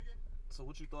So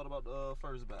what you thought about the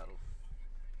first battle?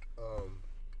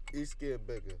 East getting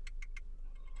bigger,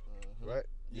 right?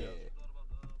 Yeah.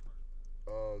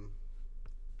 Um,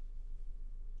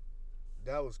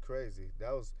 that was crazy.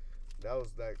 That was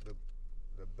like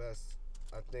the best.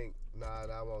 I think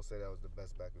I won't say that was the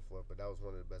best back and forth, but that was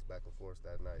one of the best back and forths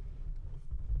that night.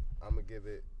 I'm gonna give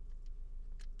it.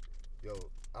 Yo,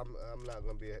 I'm not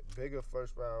gonna be bigger.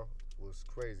 First round was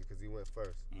crazy because he went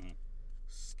 1st. Mm-hmm.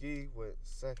 Ski went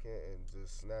second and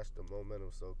just snatched the momentum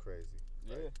so crazy.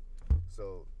 Yeah. Like,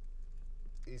 so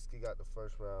Ski got the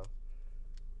first round.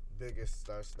 Biggest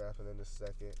started snapping in the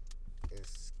second, and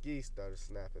Ski started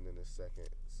snapping in the second.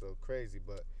 So crazy,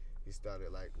 but he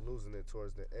started like losing it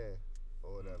towards the end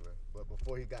or whatever. But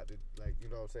before he got to like, you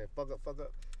know what I'm saying, fuck up,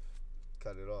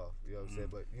 cut it off. You know what I'm saying?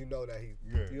 But you know that he,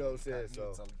 you know what I'm saying.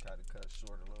 So kind of cut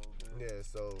short a little bit. yeah,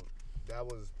 so that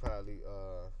was probably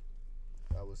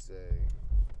I would say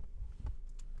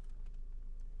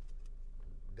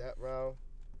that round.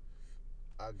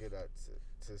 I'll get that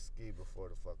to Ski before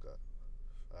the fuck up.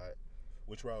 All right.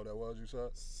 Which round that was, you said?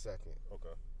 Second.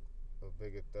 Okay. A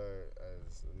bigger third,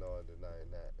 as no one denying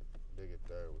that. Bigger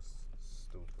third was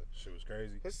stupid. Shit was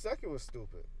crazy. His second was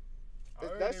stupid.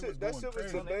 That shit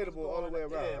was debatable all the way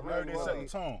around. Yeah, I heard they set the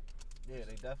tone. Yeah,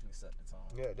 they definitely set the tone.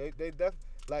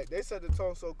 Yeah, they set the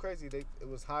tone so crazy. It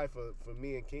was high for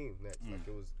me and Keem next. Like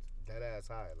it was dead ass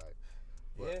high. Like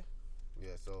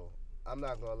yeah. So I'm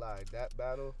not gonna lie, that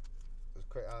battle was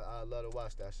crazy. I love to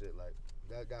watch that shit. Like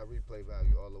that got replay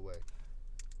value all the way.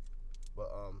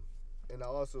 But and I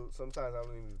also sometimes I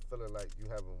don't even feeling like you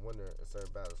have a winner in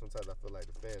certain battles. Sometimes I feel like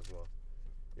the fans won.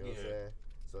 You know what I'm saying?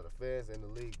 So the fans and the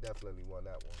league definitely won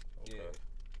that one. Okay. Yeah.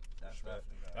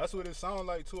 That's what it sounds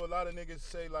like too. A lot of niggas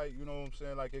say like, you know what I'm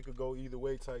saying, like it could go either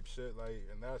way type shit. Like,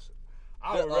 and that's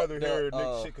I would rather hear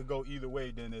shit could go either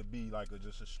way than it be like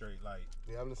just a straight like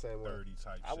I'm the same way. 30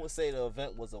 type shit. I would say the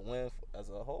event was a win as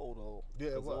a whole though.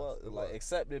 Yeah, it was. Like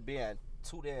except it being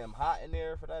too damn hot in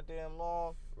there for that damn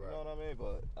long. Right. You know what I mean?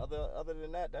 But other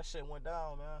than that shit went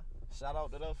down, man. Shout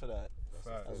out to them for that.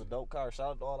 Facts. That was a dope card. Shout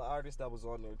out to all the artists that was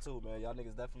on there too, man. Y'all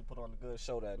niggas definitely put on a good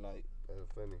show that night.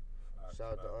 That's funny.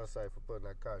 Shout out to Onsite for putting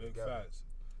that card Big together.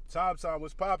 Facts. Time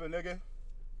was popping, nigga.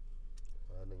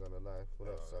 Nigga on the line. What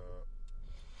up, sucker?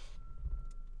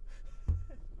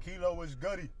 Kilo was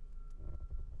gutty.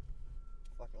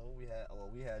 Fucking who we had? Well,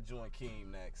 we had Joe and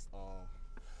Keem next.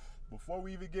 Before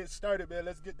we even get started, man,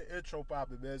 let's get the intro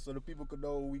popping, man, so the people can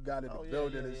know we got in the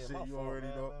building and shit. You already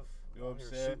know. You know what I'm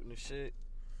saying? Shooting the shit.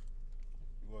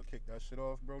 You want to kick that shit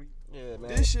off, Brody? Yeah, man.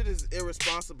 This shit is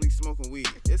irresponsibly smoking weed.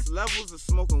 It's levels of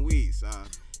smoking weed, son.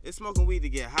 It's smoking weed to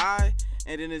get high,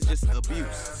 and then it's just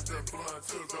abuse.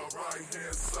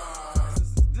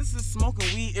 This is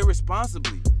smoking weed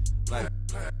irresponsibly. Like,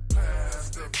 I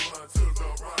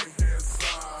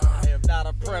am not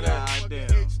a printer.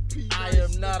 goddamn. I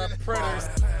am not a printer.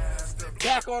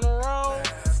 Back on the road.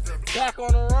 Back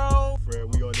on the road.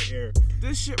 Fred, we on the air.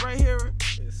 This shit right here,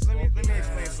 let me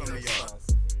explain something to y'all.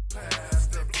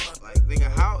 Like, nigga,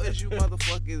 how is you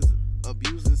motherfuckers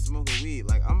abusing smoking weed?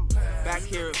 Like, I'm back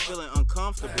here feeling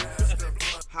uncomfortable,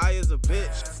 high as a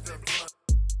bitch.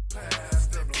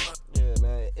 Yeah,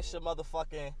 man. It's your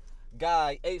motherfucking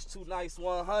guy, H2 Nice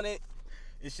 100.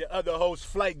 It's your other host,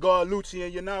 Flight Guard Lucci,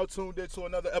 and you're now tuned into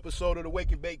another episode of the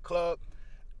Wake and Bake Club,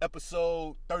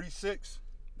 episode 36.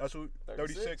 That's what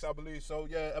 36, I believe. So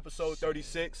yeah, episode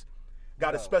 36.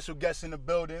 Got a special guest in the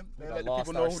building. Let the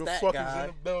people know who the fuck is in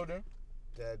the building.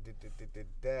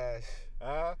 Dash.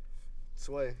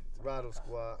 Sway, Rattle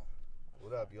Squad.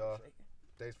 What up, y'all?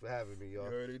 Thanks for having me, y'all.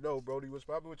 You already know, Brody. What's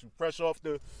poppin' with you? Fresh off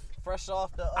the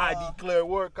I declare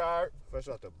word card. Fresh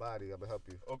off the body, I'm gonna help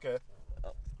you. Okay.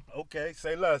 Okay,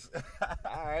 say less.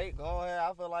 All right, go ahead.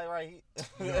 I feel like right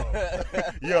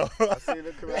Yo. I seen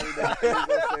the karate nigga. He ain't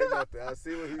gonna say nothing. I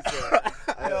see what he said.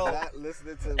 I am not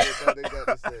listening to what that nigga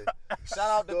got to say.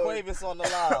 Shout out to Quavis on the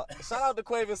live. Shout out to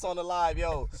Quavis on the live,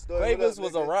 yo. Story Quavis up,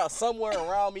 was nigga. around somewhere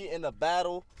around me in the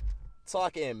battle,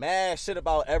 talking mad shit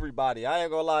about everybody. I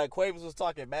ain't gonna lie, Quavis was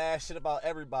talking mad shit about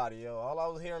everybody, yo. All I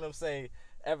was hearing him say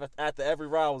after every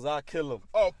round was, "I'll kill him.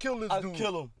 Oh, kill this I'll dude.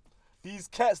 kill him. These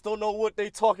cats don't know what they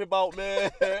talking about,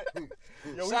 man."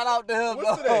 Yo, Shout out to him,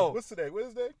 What's though. today?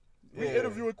 Wednesday? We Yeah.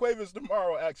 interviewing Quavis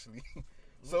tomorrow, actually.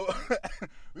 So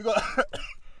we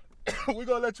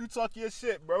gonna let you talk your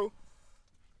shit, bro.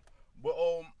 But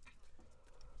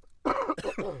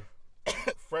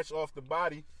fresh off the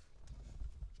body,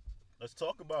 let's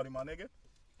talk about it, my nigga.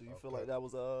 Do you feel like that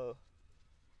was a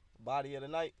body of the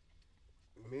night?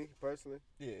 Me, personally?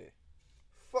 Yeah.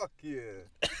 Fuck yeah.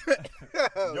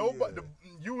 Yo, but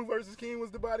you versus King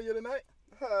was the body of the night.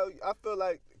 Hell, I feel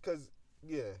like, because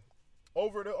Yeah.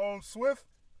 Over the Swift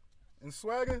and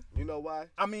Swagger. You know why?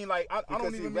 I mean, like I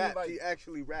don't even mean like he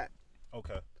actually rapped.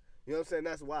 Okay. You know what I'm saying?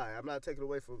 That's why. I'm not taking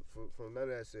away from none of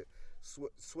that shit.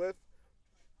 Swift,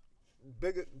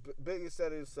 bigger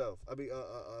said it himself. I mean,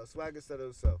 Swagger said it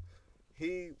himself.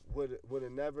 He would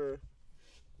have never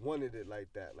wanted it like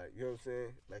that. Like, you know what I'm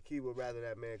saying? Like, he would rather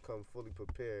that man come fully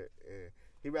prepared, and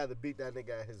he'd rather beat that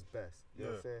nigga at his best. You know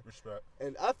what I'm saying? Respect.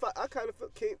 And I kind of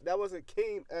felt Keem, that wasn't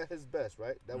Keem at his best,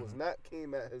 right? That was not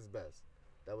Keem at his best.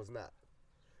 That was not.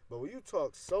 But when you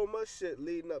talk so much shit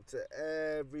leading up to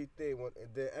everything, and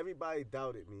then everybody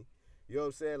doubted me. You know what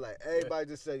I'm saying? Like, everybody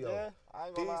just said, yo, I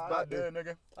ain't gonna lie. I did,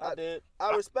 nigga. I did.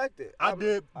 I respect it. I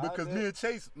did because did. me and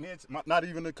Chase, not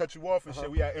even to cut you off and shit,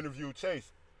 we had interviewed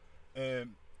Chase.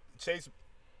 And Chase,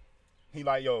 he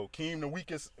like, yo, Keem the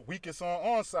weakest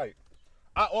on site.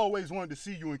 I always wanted to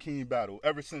see you and Keem battle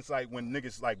ever since like when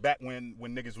niggas like back when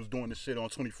niggas was doing this shit on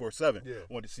 24/7. Yeah.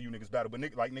 Wanted to see you niggas battle, but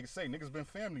niggas say niggas been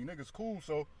family, niggas cool,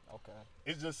 so Okay.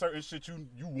 it's just certain shit you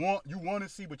want to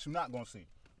see, but you're not gonna see.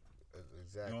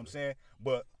 Exactly. You know what I'm saying?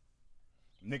 But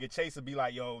nigga Chase would be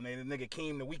like, yo, man, the nigga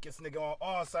Keem the weakest nigga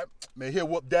on site. Man, he'll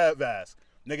whoop Dav ass.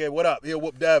 Nigga, what up? He'll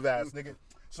whoop Dav ass, nigga.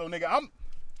 So nigga,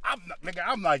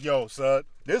 I'm like, yo, son,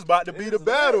 this about to be the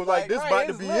battle. Like, this about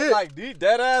to be it. Like, these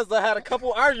dead ass had a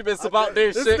couple arguments about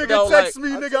this This shit. nigga though, text like,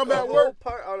 me, I nigga, took I'm a at whole work.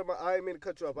 part out of my. I ain't mean to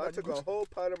cut you off. I took a whole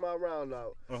part of my round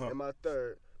out in my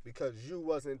third because you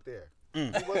wasn't there. You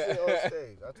wasn't on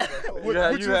stage. I took a whole. You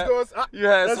had- What you was had- doing? you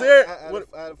had Let's some- hear it. I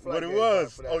had a flight What it game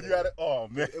was? for that Oh, you had nigga. it. Oh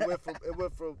man. It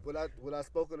went from when I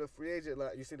spoke on the free agent line.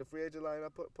 You see the free agent line I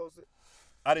posted?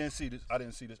 I didn't see this.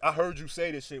 I heard you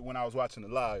say this shit when I was watching it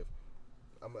live.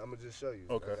 I'm gonna just show you.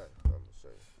 Okay. I'm gonna show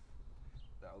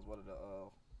you. that was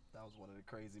one of the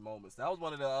crazy moments. That was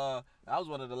one of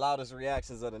the loudest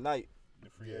reactions of the night. The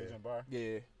free agent bar.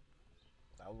 Yeah.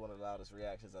 That was one of the loudest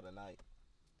reactions of the night.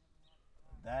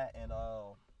 That and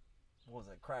what was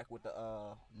it? Crack with the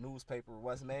newspaper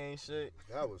West Main shit.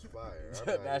 That was fire. I'm not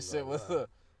That even shit was. gonna lie.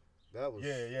 That was.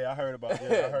 Yeah, I heard about it. Yeah,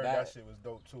 I heard that That- shit was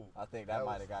dope too. I think that That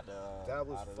might was- have got the. that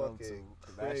was out of them fucking two,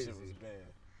 'cause that shit was crazy.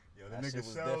 bad. Yo, the That nigga shit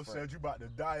was Shell different. said you about to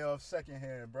die off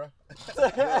secondhand, bro.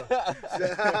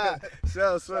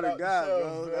 Shell, swear Shout to out to God, Shells,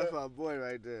 bro. man. That's my boy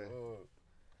right there. Oh.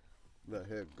 Look,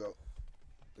 here we go.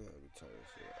 Let me turn this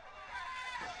shit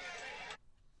up.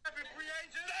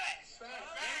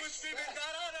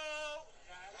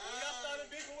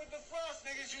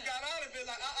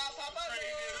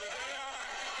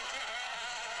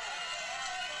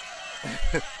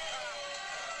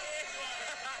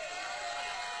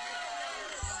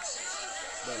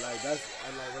 But like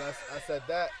when I said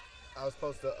that, I was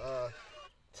supposed to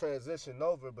transition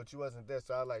over, but you wasn't there,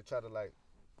 so I like tried to like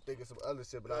think of some other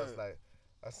shit. But I was like,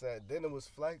 I said then it was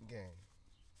Flight Game.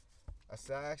 I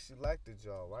said I actually liked it,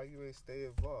 y'all. Why you ain't stay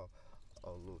involved?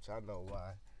 Oh, Luch, I know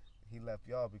why. He left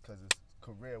y'all because his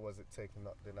career wasn't taking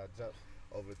up. Then I jumped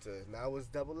over to now it's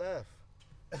Double F.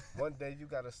 One day you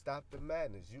gotta stop the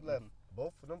madness. You left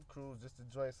both of them crews just to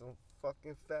join some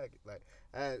fucking faggot. Like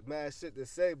I had mad shit to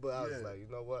say, but I was Yeah. like, you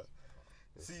know what?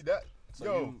 See that?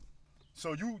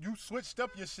 So you switched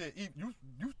up your shit. You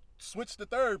switched the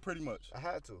third pretty much. I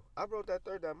had to. I wrote that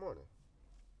third that morning.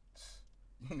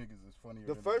 You niggas is funnier.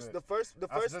 The than first, that. the first,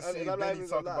 I just seen and I'm not Benny even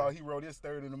talk gonna about lie. he wrote his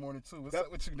third in the morning too. What's That-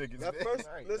 up with you niggas? That man? first,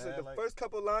 Right, listen, man, the like- first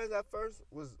couple lines at first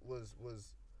was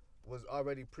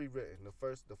already pre-written.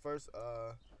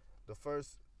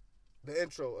 The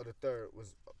intro of the third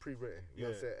was pre-written. You know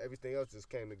what I'm Yeah. saying? Everything else just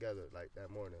came together like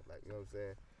that morning. Like, you know what I'm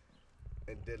saying?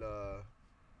 And then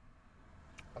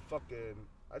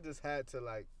I just had to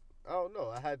like, I don't know.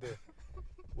 I had to.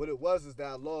 What it was is that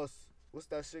I lost. What's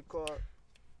that shit called?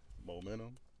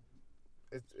 Momentum.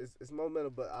 It's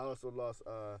momentum, but I also lost.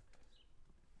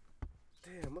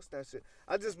 Damn, what's that shit?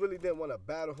 I just really didn't want to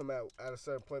battle him at a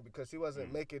certain point because he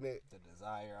wasn't making it. The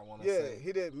desire, I want to Yeah, say.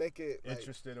 he didn't make it. Like,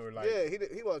 Interested or like? yeah,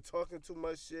 he wasn't talking too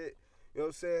much shit. You know what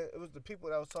I'm saying? It was the people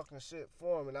that was talking shit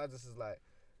for him, and I just was like,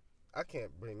 I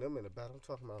can't bring them in the battle. I'm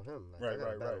talking about him. Like, I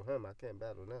gotta battle him. I can't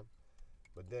battle them.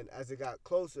 But then as it got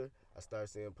closer, I started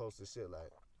seeing posted shit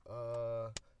like,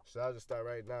 should I just start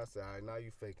right now? Say, all right, now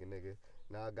you faking, nigga.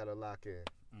 Now I gotta lock in.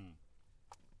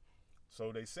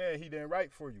 So they said he didn't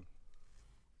write for you.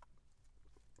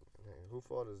 Man, who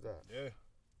fault is that? Yeah.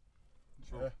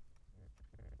 True. Yeah.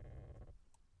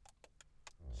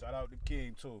 Shout out to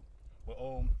King too. But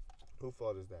Who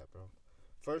fault is that, bro?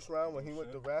 First round when he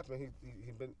went to rap and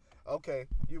he been okay.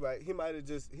 You right. He might have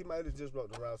just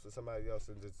wrote the rounds for somebody else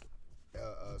and just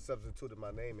substituted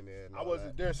my name in there. And I all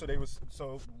wasn't that. there,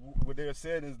 so what they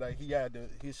said is like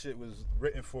his shit was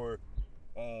written for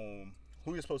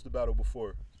who you supposed to battle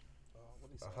before?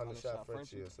 100 shot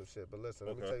Frenchie or some shit. But listen,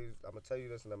 let me Okay. tell you, I'm gonna tell you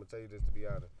this, and I'm gonna tell you this to be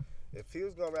honest. If he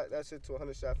was gonna rap that shit to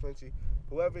 100 shot Frenchie,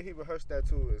 whoever he rehearsed that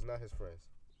to is not his friends.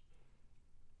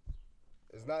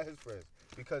 It's not his friends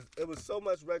because it was so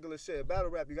much regular shit. In battle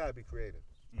rap, you gotta be creative,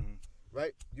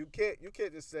 right? You can't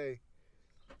just say,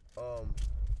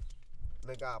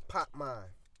 nigga, I pop mine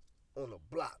on the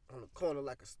block on the corner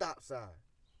like a stop sign.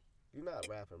 You're not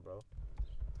rapping, bro.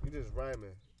 You just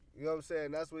rhyming. You know what I'm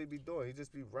saying? That's what he be doing. He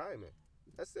just be rhyming.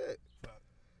 That's it.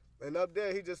 And up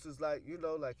there, he just was like, you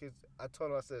know, like I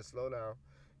told him, I said, slow down.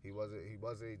 He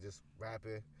wasn't just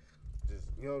rapping. Just,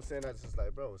 you know what I'm saying? I just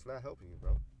like, bro, it's not helping you,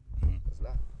 bro. It's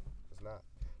not.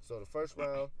 So the first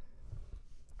round,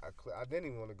 I didn't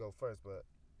even want to go first, but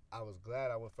I was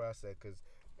glad I went first. I said, because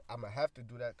I'm going to have to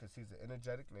do that because he's an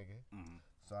energetic nigga.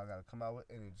 So I got to come out with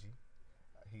energy.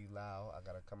 He loud. I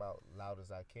got to come out loud as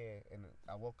I can. And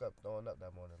I woke up throwing up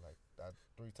that morning like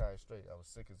 3 times straight. I was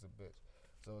sick as a bitch.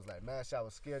 So it was like, man, I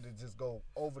was scared to just go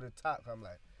over the top. I'm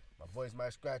like, my voice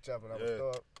might scratch up and I was throw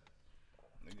up.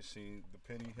 Nigga seen the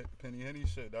Penny Henny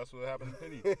shit. That's what happened to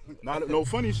Penny. No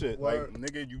funny shit. Word. Like,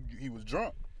 nigga, he was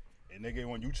drunk. And nigga,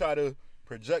 when you try to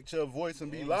project your voice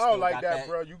and be loud like that,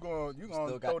 bro, you gonna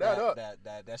throw that up.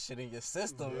 That shit in your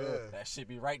system. Yeah. That shit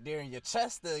be right there in your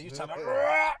chest. You trying to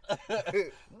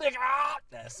nigga.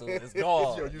 That's so it's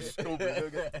gone. Yo, you stupid,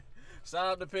 nigga. Shout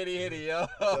out to Penny Hitty, yo.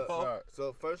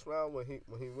 So first round when he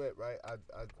went right,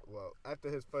 well after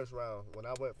his first round when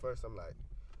I went first, I'm like,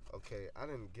 okay, I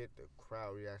didn't get the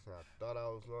crowd reaction I thought I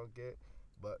was gonna get,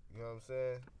 but you know what I'm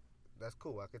saying? That's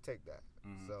cool. I could take that.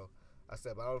 So I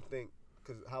said, but I don't think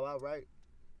because how I write,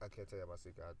 I can't tell you my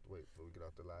secret. I wait till we get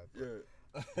off the live.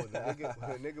 Yeah. When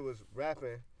the nigga was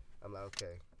rapping, I'm like,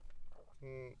 okay,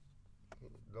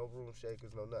 no room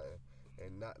shakers, no nothing,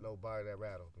 and not no bar that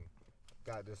rattled me.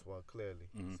 Got this one clearly.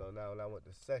 So now when I went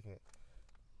to second,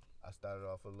 I started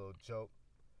off a little joke.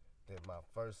 Then my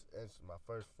first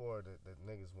 4,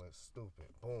 the niggas went stupid.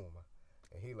 Boom.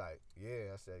 And he like,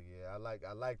 yeah. I said, yeah, I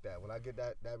like that. When I get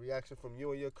that reaction from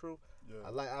you and your crew, Yeah.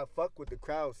 I fuck with the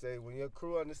crowd. Say when your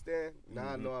crew understand, now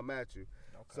I know I'm at you.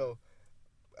 Okay. So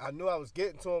I knew I was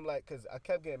getting to him like, cause I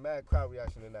kept getting mad crowd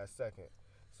reaction in that second.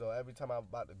 So every time I'm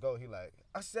about to go, he like,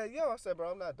 I said,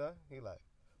 bro, I'm not done. He like,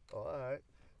 oh, all right.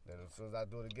 Then as soon as I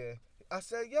do it again, I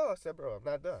said, bro, I'm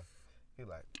not done. He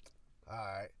like, all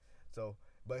right. So,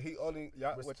 but he only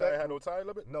Which I had no time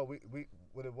limit? No, we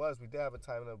what it was, we did have a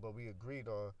time limit, but we agreed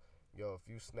on, yo,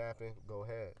 if you snapping, go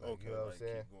ahead. Like, Okay, you know what I'm like,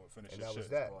 saying? keep going, finish And your that was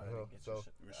shit. that. Go ahead You know? and get your So,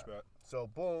 shit. Respect. so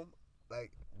boom,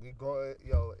 like we going,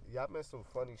 yo, y'all meant some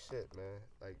funny shit, man.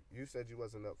 Like you said you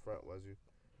wasn't up front, was you?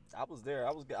 I was there.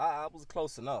 I was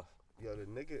close enough. Yo,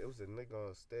 it was a nigga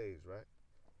on stage, right?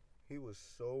 He was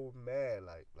so mad,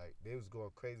 like they was going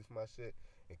crazy for my shit,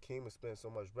 and Keem was spending so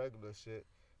much regular shit.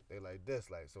 They like this,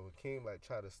 like so when Keem like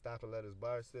tried to stop and let his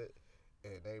bar sit,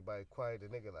 and everybody quiet, the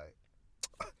nigga like,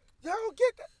 y'all don't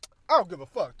get that. I don't give a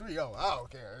fuck. 3-0. I don't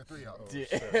care.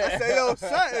 3-0. I say, yo,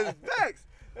 son, it's facts.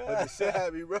 But the shit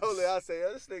had me rolling. I say,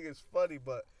 yo, this nigga's funny.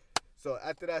 But so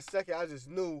after that second, I just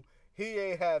knew he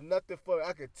ain't have nothing for it.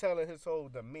 I could tell in his whole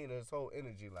demeanor, his whole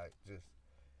energy, like just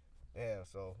damn.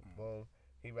 So boom,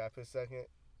 he rapped his second.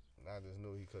 And I just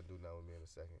knew he couldn't do nothing with me in the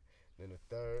second. Then the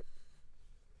third,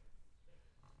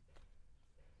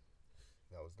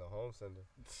 that was the home sender,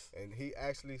 and he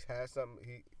actually had something.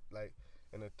 He like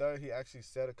in the third, he actually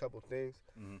said a couple things,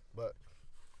 but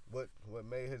what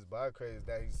made his bar crazy is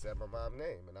that he said my mom's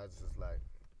name, and I was just like,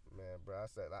 man, bro, I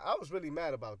said like, I was really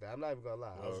mad about that. I'm not even gonna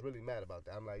lie, I was really mad about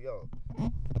that. I'm like, yo,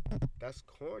 that's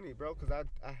corny, bro, because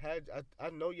I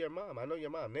know your mom. I know your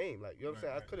mom's name. Like, you know what I'm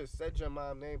saying? I could have said your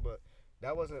mom's name, but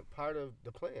that wasn't part of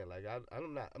the plan. Like,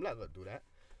 I'm not gonna do that.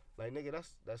 Like, nigga,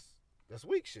 that's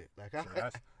weak shit. Like,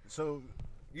 So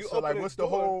you so like, open what's the the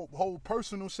door- whole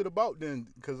personal shit about then?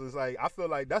 Because it's like I feel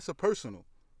like that's a personal.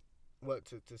 What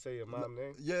to say your mom's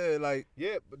name? Yeah, like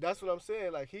Yeah, but that's what I'm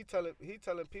saying. Like he telling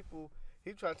people,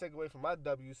 he trying to take away from my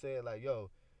W, saying like, yo,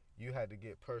 you had to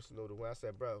get personal to win. I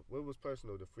said, bro, what was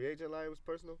personal? The free agent line was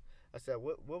personal. I said,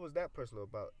 what was that personal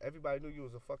about? Everybody knew you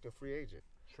was a fucking free agent.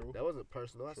 true. That wasn't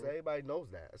personal. I said, everybody knows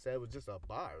that. I said, it was just a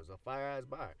bar. It was a fire-ass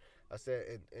bar. I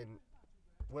said, and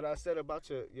what I said about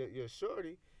your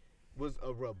shorty was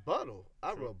a rebuttal.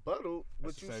 I rebutted what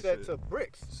That's you the same said shit. to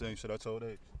Bricks. Same shit I told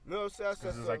H. You know what I'm saying? I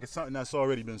said, It's like it's something that's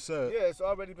already been said. yeah, it's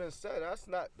already been said. That's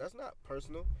not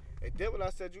personal. And then when I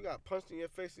said you got punched in your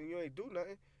face and you ain't do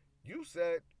nothing, you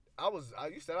said I was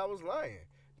lying.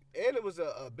 And it was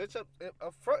a bitch up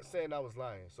front saying I was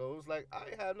lying. So it was like I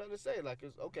ain't have nothing to say. Like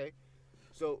it's okay.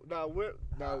 So now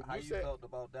How you you said felt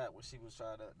about that when she was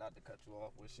trying to, not to cut you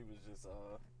off, when she was just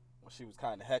when she was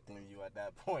kind of heckling you at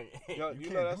that point. Yo, You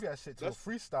know can't do that shit to a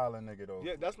freestyling nigga though.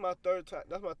 Yeah, that's my third time.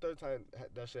 That's my third time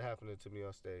that shit happening to me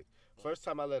on stage. First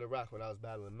time I let it rock when I was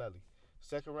battling Melly.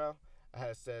 Second round, I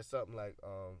had said something like,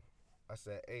 I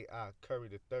said, "Hey, I curry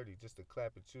to 30 just to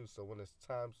clap at you. So when it's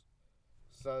time,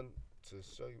 son, to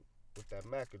show you what that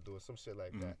Mac could do," or some shit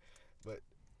like that. But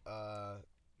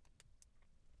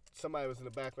somebody was in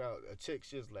the background. A chick,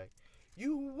 she was like,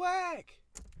 "You whack,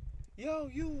 yo,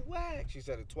 you whack." She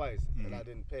said it twice, and I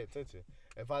didn't pay attention.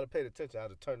 If I'd have paid attention, I'd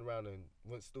have turned around and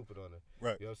went stupid on her.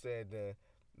 Right. You know what I'm saying? Then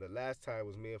the last time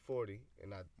was me and 40,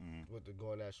 and I went to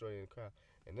go in that shorty in the crowd.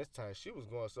 And this time she was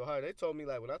going so hard. They told me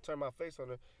like when I turned my face on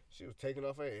her, she was taking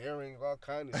off her earrings, all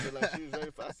kind of shit, like she was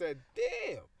ready for. I said,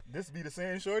 "Damn." This be the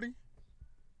same shorty?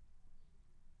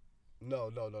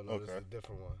 No. Okay. This is a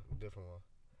different one.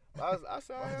 I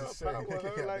said, I had a problem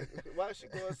with her. Like, why is she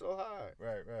going so hard?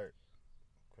 Right.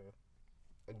 Okay.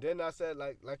 And then I said,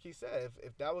 like he said,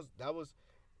 if that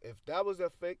was a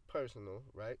fake personal,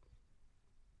 right?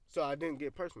 So I didn't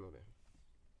get personal then.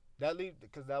 That leave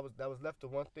because that was left to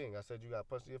one thing. I said you got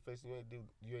punched in your face. You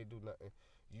ain't do nothing.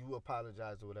 You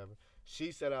apologized or whatever.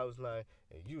 She said I was lying,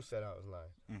 and you said I was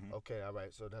lying. Okay, all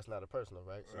right. So that's not a personal,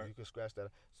 right? So you can scratch that.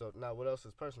 So now what else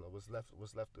is personal? What's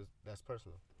left is that's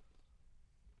personal.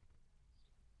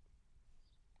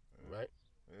 Right?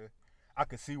 Yeah. I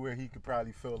could see where he could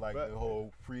probably feel like the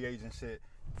whole free agent shit,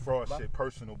 fraud shit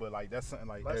personal, but like that's something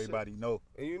like everybody know.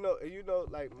 And you know,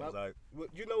 like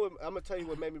you know what, I'm gonna tell you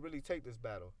what made me really take this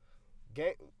battle.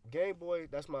 Game Boy,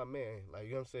 that's my man. Like,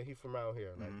 you know what I'm saying? He from around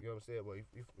here. Like, you know what I'm saying? Well,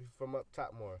 he from up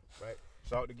top more, right?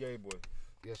 Shout out to Game Boy.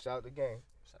 Yeah, shout out to Game.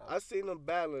 I seen them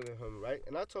battling him, right?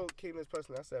 And I told Keem this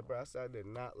personally, I said, bro, I did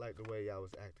not like the way y'all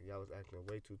was acting. Y'all was acting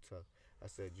way too tough. I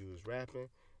said, you was rapping.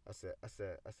 I said,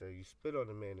 you spit on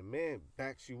the man. The man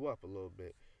backs you up a little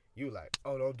bit. You like,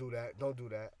 oh, don't do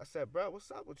that. I said, bro,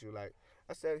 what's up with you? Like,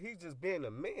 I said, he's just being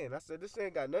a man. I said, this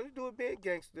ain't got nothing to do with being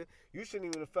gangster. You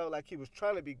shouldn't even have felt like he was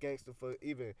trying to be gangster for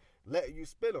even letting you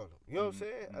spit on him. You know what I'm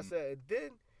saying? I said, and then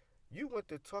you went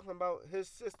to talking about his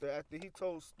sister after he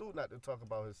told Stu not to talk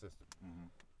about his sister. You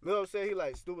know what I'm saying? He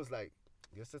like, Stu was like,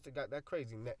 your sister got that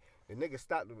crazy neck. The nigga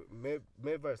stopped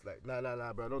mid-verse like,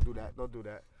 nah, bro, don't do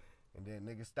that. And then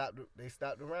niggas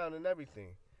stopped around and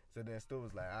everything. So then Stu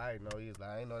was like, I know. He was like,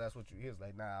 I ain't know that's what you. He was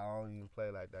like, nah, I don't even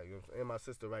play like that. You know what I'm saying? And my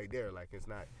sister right there, like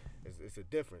it's a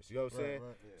difference. You know what I'm saying?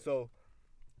 Right, yeah. So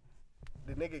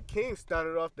the nigga King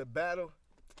started off the battle,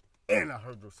 and I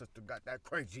heard your sister got that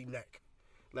crazy neck.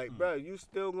 Like, bro, you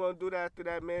still gonna do that after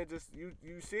that man? Just you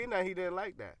seen that he didn't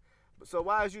like that. So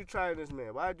why is you trying this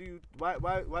man? Why do you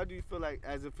feel like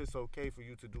as if it's okay for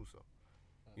you to do so?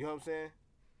 You know what I'm saying?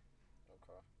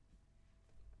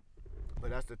 But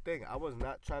that's the thing. I was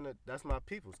not trying to. That's my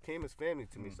people's. Kim is family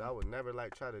to me, so I would never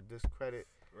like try to discredit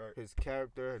his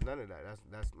character or none of that.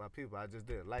 That's my people. I just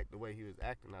didn't like the way he was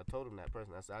acting. I told him that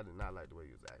person. I said I did not like the way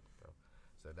he was acting, bro.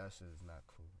 So that shit is not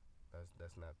cool.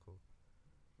 That's not cool.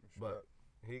 But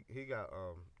he got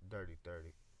dirty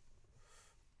 30,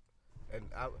 and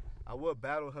I would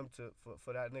battle him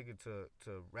for that nigga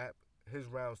to rap his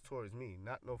rounds towards me,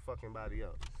 not no fucking body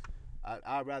else.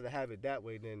 I'd rather have it that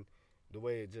way than the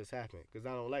way it just happened, because I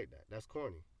don't like that. That's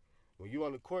corny. When you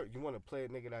on the court, you want to play a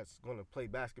nigga that's going to play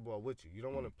basketball with you. You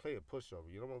don't want to play a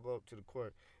pushover. You don't want to go up to the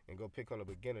court and go pick on a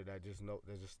beginner that just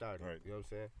started. Right. You know what I'm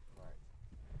saying? Right.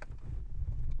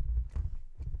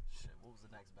 Shit, what was the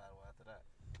next battle after that?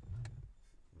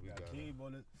 We got King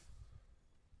on it.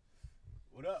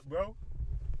 What up, bro?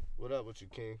 What up with you,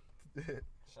 King?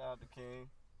 Shout out to King.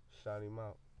 Shout him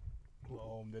out.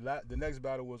 The next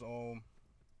battle was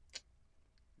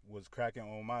Cracking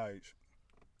on Maj.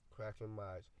 Cracking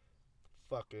Maj.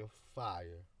 Fucking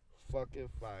fire.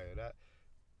 That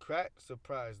Crack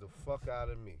surprised the fuck out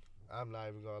of me. I'm not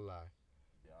even gonna lie.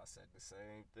 Yo, I said the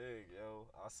same thing,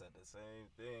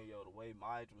 yo. The way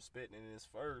Maj was spitting in his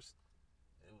first,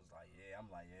 it was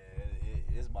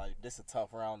like, this a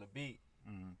tough round to beat.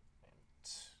 And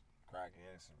Crack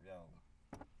answered, yo,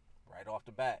 right off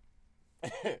the bat.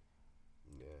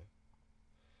 Yeah.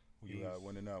 Who you got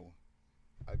winning that one?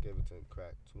 I give it to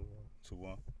Crack 2-1.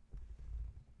 2-1.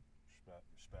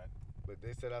 Respect. But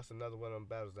they said that's another one of them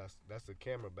battles. That's a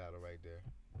camera battle right there.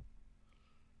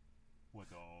 What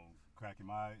the Cracking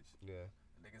Maj? Yeah.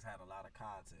 Niggas had a lot of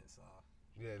content, so.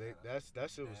 Yeah,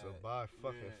 that shit was a bar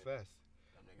fucking fest.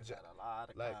 Them niggas had a lot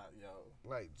of content, yo.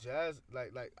 Like Jazz,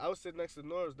 like I was sitting next to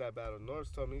Norris that battle. Norris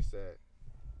told me, he said,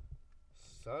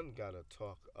 "Son gotta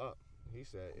talk up." He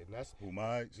said, and that's who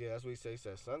Maj? Yeah, that's what he said. He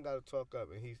said, "Son gotta talk up,"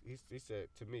 and he said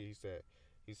to me, he said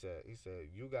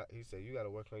you gotta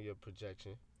work on your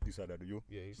projection. He said that to you?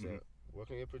 Yeah, he said work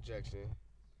on your projection,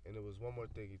 And there was one more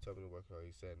thing he told me to work on.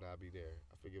 He said, "Nah, I'll be there."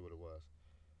 I forget what it was.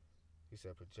 He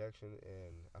said projection,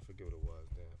 and I forget what it was.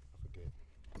 Damn, I forget.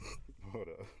 Hold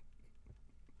up.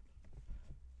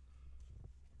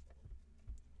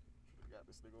 We got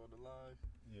this nigga on the line.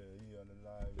 Yeah, he on the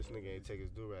live. This nigga ain't take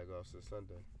his do-rag off since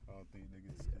Sunday. I don't think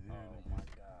niggas can hear Oh niggas. my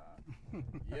god.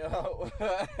 Yo.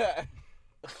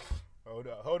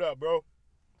 Hold up, bro.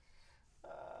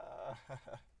 I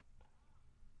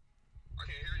can't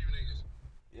hear you niggas.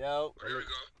 Yo. Here we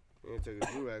go. He ain't take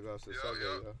his do-rag off since Sunday,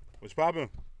 yo. What's poppin'?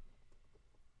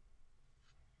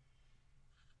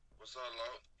 What's up,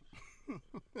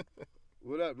 Lo?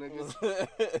 What up,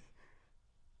 nigga?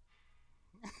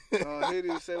 Oh, he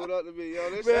didn't say what up to me, yo.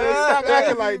 This Man, shit stop crazy,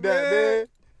 acting like that, man.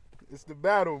 It's the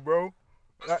battle, bro.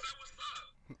 What's up?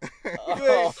 You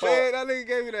ain't saying that nigga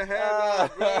gave me the headline,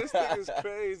 bro. This nigga's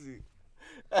crazy.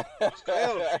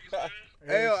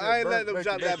 Hey, yo, I ain't letting them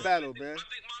drop that battle, man. I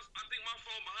think my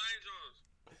phone behind yours.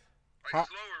 Like Huh?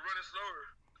 slower, running slower.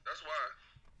 That's why.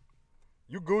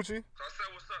 You Gucci? So I said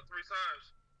what's up 3 times.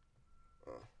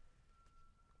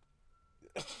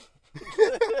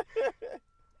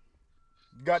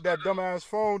 Got that dumbass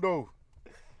phone, though.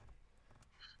 You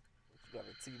got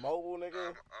a T-Mobile,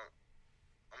 nigga?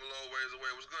 I'm a little ways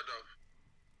away. What's good though?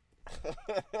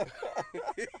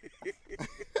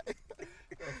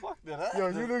 Fuck that. Yo,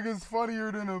 you niggas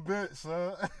funnier than a bitch,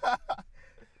 son.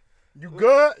 You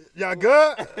good? Y'all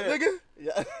good, nigga?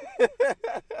 Yeah. We good.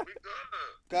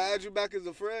 Can I add you back as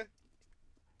a friend?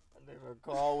 Nigga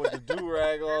call with the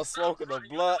do-rag on, smoking the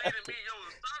blunt. You deleted me, yo.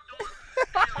 Stop doing.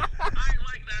 Yo, I ain't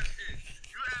like that shit.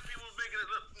 You have people making it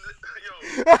look.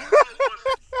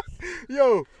 Yo.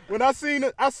 Yo, when I seen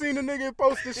the nigga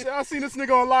post this shit, I seen this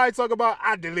nigga online talk about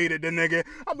I deleted the nigga.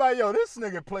 I'm like, yo, this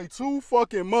nigga play too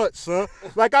fucking much, son.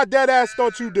 Like I dead ass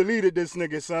thought you deleted this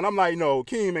nigga, son. I'm like, no,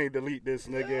 Keem ain't delete this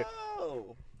nigga.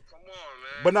 Yo. Come on,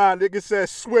 man. But nah, nigga said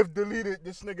Swift deleted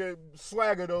this nigga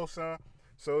Swagger though, son.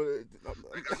 So That got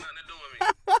nothing to do with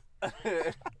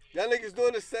me. Y'all niggas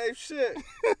doing the same shit.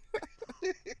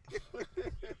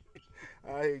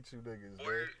 I hate you niggas, Boy,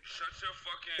 man. shut your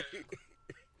fucking.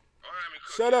 Don't have me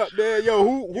cook Shut that up, shit. man. Yo,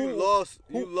 who? You lost.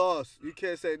 You lost. You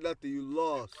can't say nothing. You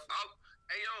lost.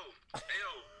 Hey yo.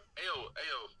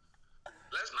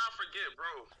 Let's not forget,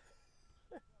 bro.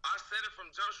 I said it from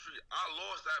Jump Street. I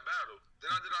lost that battle. Did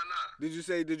I not? Did you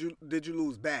say did you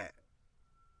lose bad?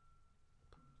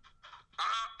 I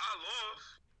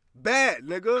lost. Bad, nigga.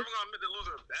 Never gonna admit the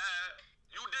loser bad.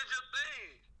 You did your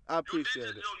thing. I appreciate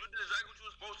it. You did exactly what you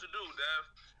were supposed to do, Dev.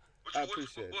 I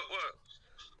appreciate it. What?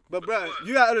 But bro,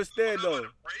 you gotta understand I'm though.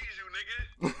 not gonna praise you,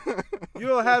 nigga. You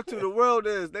don't have to. The world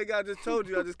is. They got just told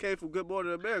you I just came from Good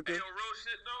Morning America. Hey, yo, real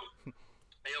shit though.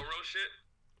 Hey, yo, real shit.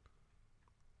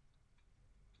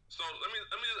 So let me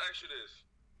just ask you this.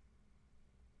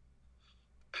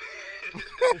 It's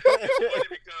funny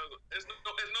because it's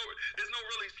no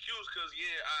real excuse because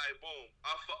boom,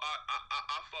 I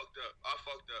fucked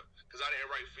up because I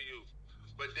didn't write for you.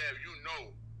 But Dev, you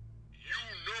know,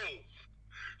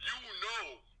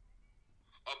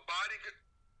 a body could.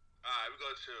 Alright, we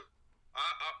gonna chill.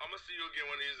 I'm gonna see you again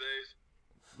one of these days.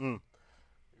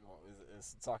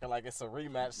 It's talking like it's a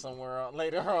rematch somewhere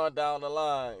later on down the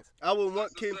lines. I would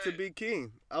want Keem to be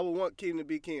king. I would want Keem to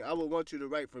be king. I would want you to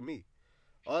write for me.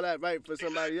 All that writing for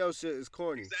somebody else shit is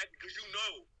corny. Exactly, because you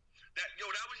know that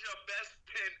that was your best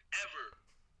pen ever.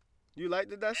 You liked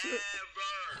that shit?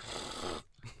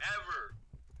 Ever.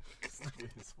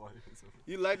 It's funny.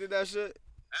 You liked that shit?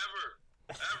 Ever.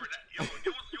 You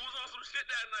was on some shit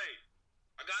that night.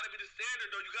 I gotta be the standard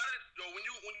though. You gotta when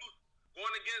you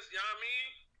going against, you know what I mean?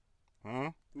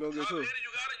 Huh? Go get who? You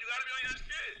gotta be on your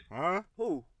shit. Huh?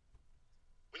 Who?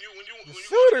 When you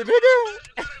Shooter, nigga. you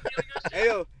gotta be on your shit. Hey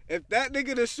yo, if that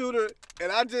nigga the shooter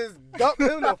and I just dumped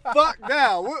him the fuck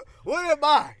down, what am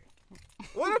I?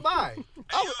 What am I?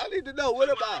 I need to know, what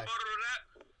am I?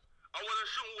 I wasn't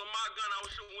shooting with my gun, I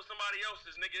was shooting with somebody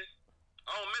else's, nigga.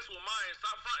 I don't mess with mine,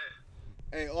 stop fronting.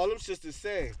 Hey, all them shit's the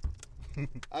same. You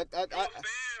a fan,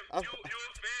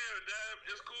 Dad.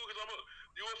 It's cool because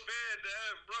you a fan,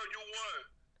 Dad. Bro, you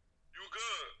won. You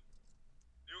good.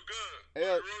 Hey,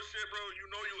 Real shit, bro, you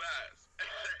know you ass.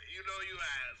 You know you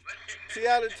ass.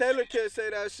 Tiana Taylor can't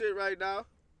say that shit right now.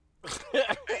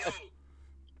 Hey, yo.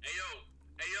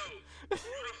 You the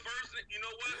first, you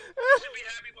know what? You should be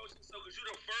happy about yourself because you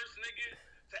the first nigga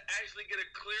to actually get a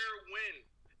clear win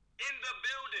in the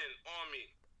building on me.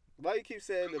 Why you keep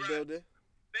saying the building?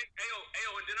 Ayo,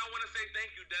 and then I want to say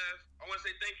thank you, Dev.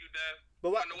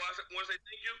 But what? You know why I want to say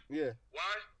thank you? Yeah. Why?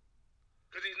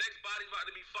 Because these next bodies about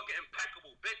to be fucking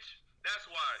impeccable, bitch. That's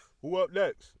why. Who up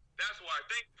next? That's why.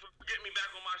 Thank you for getting me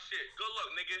back on my shit. Good luck,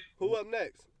 nigga. Who up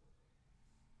next?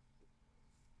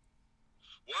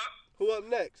 What? Who up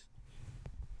next?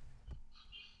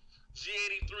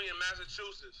 G83 in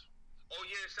Massachusetts. Oh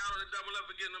yeah, shout out to Double Up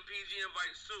for getting them PG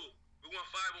invites too. We won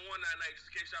 5-1 that night, just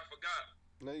in case y'all forgot.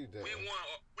 No, you didn't. We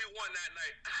won that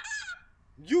night.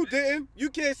 You didn't. You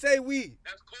can't say we.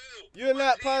 That's cool. You're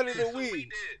not My part team of the did, so we. we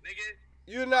did, nigga.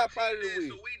 You're not My part of team the we.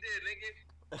 did, so we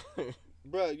did, nigga.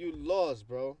 Bro, you lost,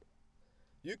 bro.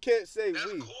 You can't say That's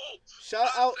we. cool. Shout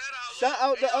I out, said I shout out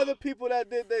lost. the Hey, other people that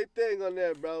did their thing on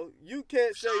there, bro. You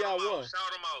can't say Shout y'all 'em out, won.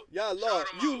 Shout them out. Y'all Shout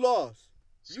lost. 'em You out. lost.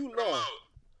 You Shout 'em lost. out.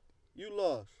 You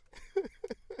lost.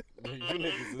 You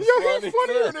niggas is Yo, funny. he's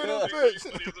funnier than a Funny bitch. as a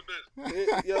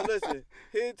bitch. Yo, listen.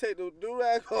 He didn't take no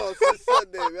do-rag off since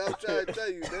Sunday, man. I'm trying to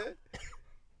tell you, man.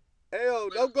 Hey, yo,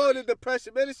 don't go into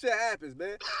depression, man. This shit happens,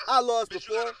 man. I lost Bitch,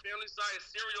 you before. got a family size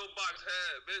cereal box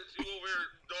head. Bitch, you over here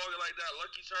dogging like that.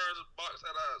 Lucky Charms box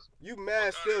head ass. You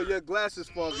mad still. Your glasses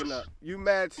fogging up. You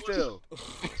mad still.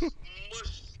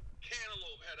 Mush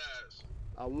cantaloupe head ass.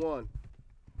 I won.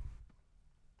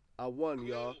 I won,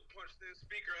 y'all. Glue punched in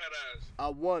speaker head ass. I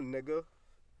won, nigga.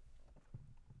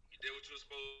 You did what you were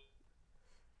supposed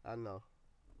I know.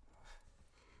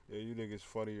 Yeah, you niggas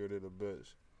funnier than a bitch.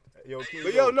 Yo, King,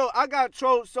 But yo, no, I got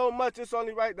trolled so much. It's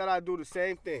only right that I do the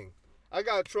same thing. I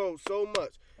got trolled so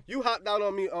much. You hopped out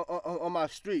on me on my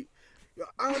street. Yo,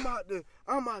 I'm out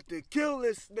to kill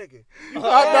this nigga. You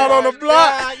hopped out on the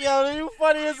block. Yo, you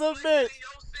funny as a in bitch.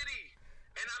 your city.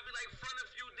 And I be like, front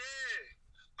if you did.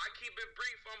 I keep it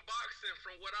brief. I'm boxing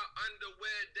from without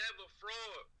underwear, Dev a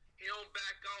fraud. He don't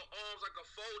back out arms like a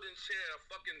folding chair.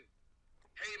 Fucking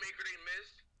haymaker they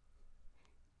missed.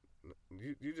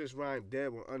 You just rhymed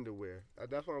dead with underwear.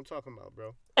 That's what I'm talking about,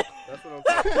 bro. That's what I'm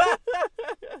talking about.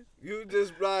 You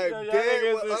just rhymed Yo, y'all dead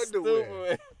niggas with is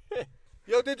underwear. stupid.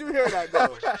 Yo, did you hear that, though?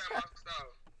 Wish you had my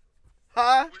style.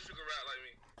 Huh? Wish you could rap like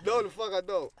me. No, the fuck I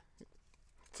don't.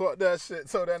 Talk that shit.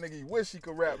 Told that nigga he wish he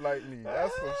could rap like me.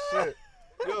 That's some shit.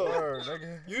 Yo, Word,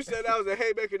 nigga. you said that was a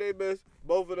haymaker they missed.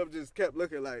 Both of them just kept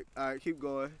looking like, all right, keep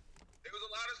going. There was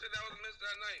a lot of shit that was missed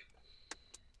that night.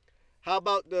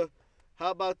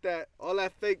 How about that? All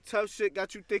that fake tough shit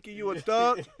got you thinking you a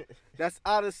thug? That's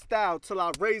out of style till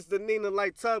I raise the Nina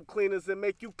like tub cleaners and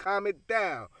make you calm it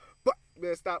down. But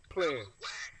man, stop playing.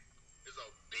 Whack is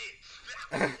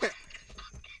a bitch.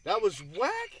 That was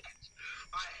whack?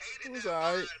 I hated It was that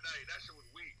alright. bar that night. That shit was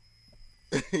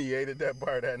weak. He hated that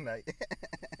bar that night.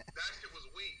 That shit was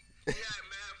weak. He had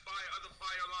mad fire, other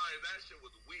fire lines. That shit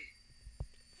was weak.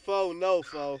 Foe, no,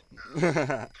 foe.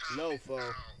 Calm No, it foe.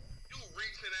 down. You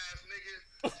reaching ass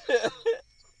niggas.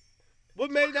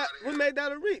 What made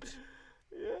that a reach?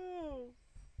 Yo.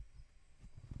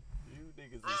 You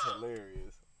niggas is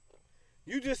hilarious.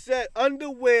 You just said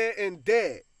underwear and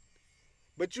dead.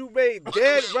 But you made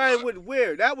dead rhyme with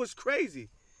wear. That was crazy.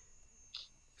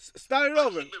 Start it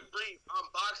over. Keep it brief. I'm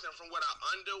boxing from without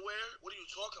underwear. What are you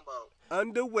talking about?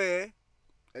 Underwear.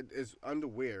 It's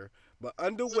underwear. But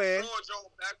underwear. Floor Joe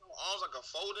back on arms like a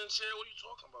folding chair. What are you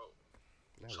talking about?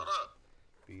 Shut up.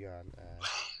 Beyond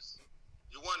Last.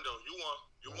 You won though.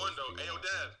 You won though. Hey yo,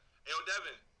 Dev. Hey yo,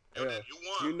 Devin. Hey yo, Yeah. Dev, you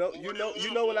won.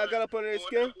 You know when I got up under their Boy,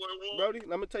 skin, boy, boy. Brody.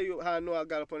 Let me tell you how I know I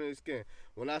got up under their skin.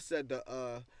 When I said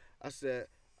I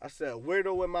said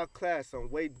weirdo in my class, I'm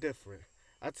way different.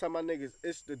 I tell my niggas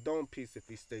it's the dome piece if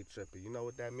he stay tripping. You know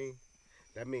what that mean?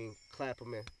 That mean clap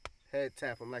him in, head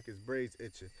tap him like his braids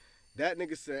itching. That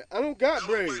nigga said I don't got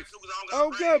braids. I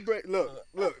don't got braids. Look.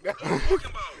 What you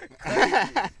talking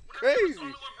about?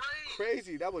 Crazy.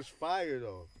 Crazy. That was fire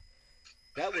though.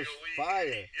 That was fire.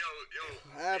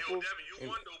 Yo, Apple Devin, you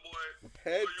won though, boy.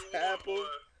 Head You won, tap him. boy.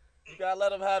 You gotta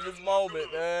let him have his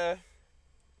moment, man.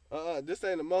 This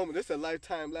ain't a moment. This a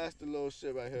lifetime lasting little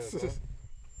shit right here, bro.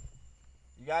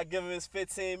 You gotta give him his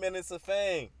 15 minutes of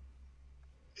fame.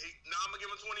 Nah, I'm gonna give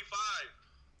him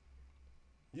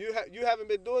 25. You haven't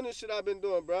been doing this shit I've been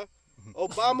doing, bro.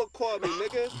 Obama called me,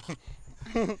 nigga.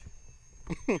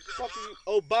 Fuck you.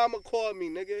 Obama called me,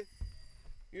 nigga.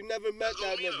 You never met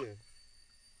that nigga.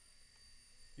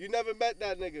 You never met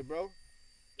that nigga, bro.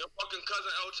 Your fucking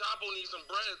cousin El Chapo needs some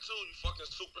bread too. You fucking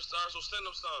superstar, so send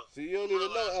him some. See, you don't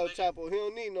even know El Chapo. He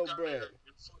don't need no Got bread. here,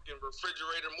 you fucking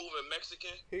refrigerator moving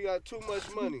Mexican. He got too much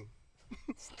money.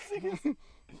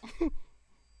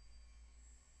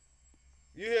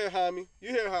 You hear Hami?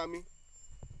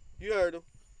 You heard him.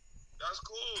 That's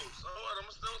cool. So what?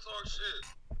 I'ma still talk shit.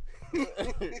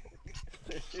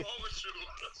 What's wrong with you?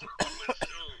 What's wrong with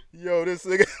you? Yo, this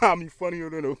nigga got me funnier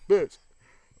than a bitch.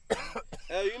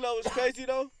 Hey, you know what's crazy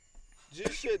though? G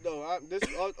shit though. This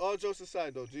all jokes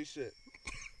aside though. G shit.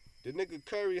 The nigga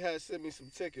Curry had sent me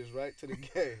some tickets, right, to the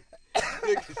game.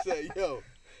 Nigga said, yo,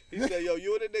 you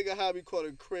and the nigga Hobby caught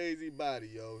a crazy body,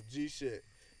 yo. G shit.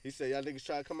 He said, y'all niggas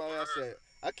try to come out here. I said,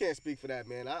 I can't speak for that,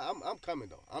 man. I'm coming,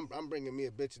 though. I'm bringing me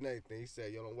a bitch and everything. He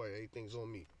said, yo, don't worry. Everything's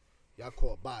on me. Y'all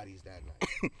caught bodies that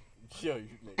night. Yo,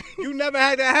 you nigga. You never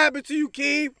had that happen to you,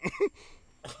 Keem.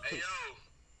 Hey, yo.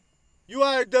 You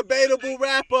are a debatable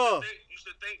rapper. You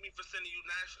should thank me for sending you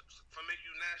national, for making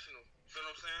you national. You feel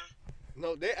what I'm saying?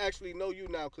 No, they actually know you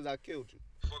now because I killed you.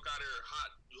 Fuck out of here,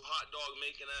 you hot dog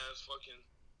making ass fucking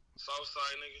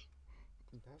Southside nigga.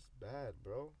 That's bad,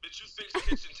 bro. Bitch, you fix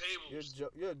kitchen tables.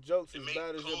 Your jokes and as make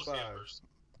bad as your clothes bars. hampers.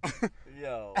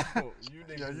 Yo, you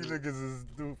niggas is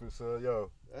stupid, son. Yo.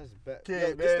 That's bad. Kid, Yo,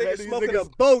 man, this nigga these smoking niggas-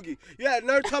 a bogey. You had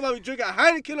nerve talking about me drinking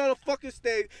Heineken on a fucking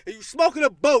stage and you smoking a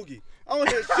bogey. I don't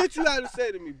hear shit you got to say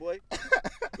to me, boy.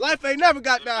 Life ain't never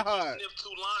got that hard. You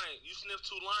sniffed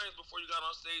two lines before you got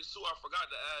on stage too. I forgot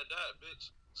to add that,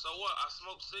 bitch. So what? I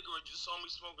smoked cigarettes. You saw me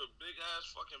smoke a big ass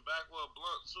fucking backwood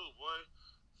blunt too, boy.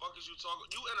 Fuck is you talking?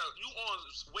 You on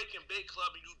Wake and Bake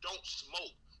Club and you don't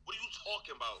smoke. What are you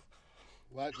talking about?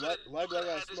 Why do I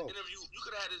gotta smoke? You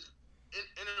could have had this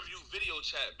interview video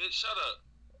chat, bitch. Shut up.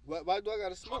 Why do I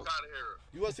gotta smoke? Fuck out of here.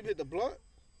 You want to see me hit the blunt?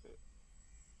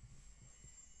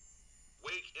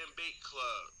 Wake and Bake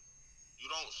Club. You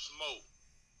don't smoke.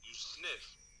 You sniff.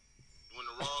 You in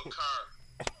the wrong car.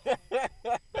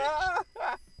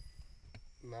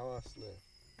 Now I sniff.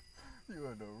 You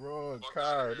in the wrong Fuck car.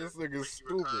 outta here. This nigga's Ricky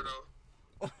stupid.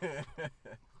 Ricardo.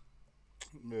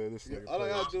 Man, this nigga. All I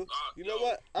gotta do, you know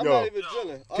what? I'm Yo, not even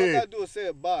drilling. All I kid. gotta do is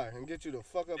say a bar and get you the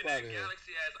fuck up And out that of here.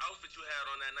 Galaxy ass outfit you had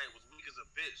on that night was weak as a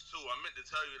bitch too. I meant to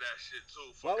tell you that shit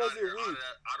too. Why was Fuck it outta here. weak?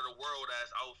 Out of the world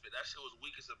ass outfit. That shit was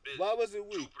weak as a bitch. Why was it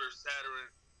weak? Jupiter, Saturn,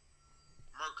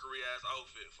 Mercury ass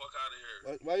outfit. Fuck out of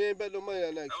here. Why you ain't bet no money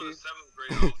that night, That King? was a 7th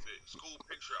grade outfit. School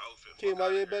picture outfit. King, Fuck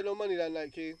why outta you ain't here. bet no money that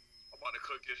night, King? I'm about to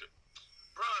cook your shit.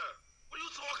 Bruh, what are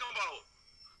you talking about?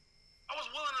 I was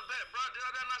willing to bet, bruh. Did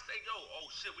I not say, yo, oh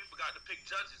shit, we forgot to pick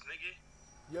judges, nigga?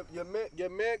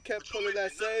 Your man kept pulling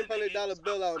that same $100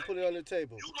 bill out and putting it on the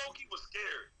table. You low-key was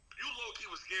scared. You low-key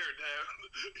was scared, damn.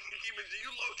 You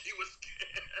low-key was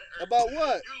scared. About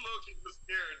what? You low-key was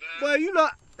scared, damn. Well, you know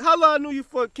how long I knew you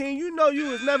for, King. You know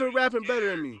you was never rapping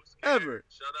better than me, ever.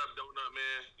 Shut up, Donut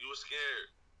Man. You was scared.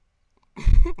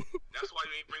 That's why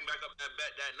you ain't bring back up that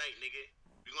bet that night, nigga.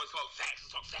 You gonna talk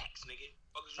facts, nigga.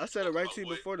 I said it right to you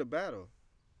before the battle.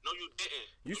 No, you didn't.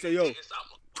 You say, yo. didn't. Stop.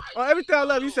 Oh, everything I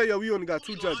love, you say, yo, we only got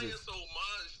 2 You lying judges. so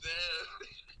much,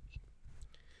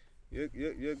 damn.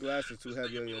 Your glasses too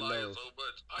heavy on your nose. So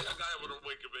much. I got him with a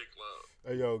Wake and Bake Club.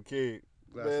 Hey, yo, kid.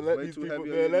 Glasses Man, let way these too people, heavy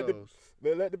man, on your let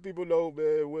nose. let the people know,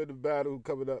 man, where the battle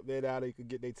coming up, man, how they could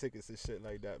get their tickets and shit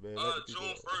like that, man. Let the people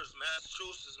June know. 1st,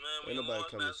 Massachusetts, man. Ain't We in nobody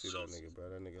Lawrence, coming to see that Massachusetts. nigga, bro.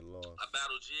 That nigga lost. I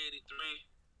battled G83.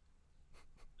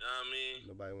 You know what I mean?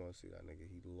 Nobody want to see that nigga.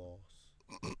 He lost.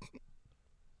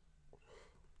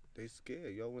 They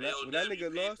scared, yo. When that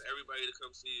nigga lost, everybody to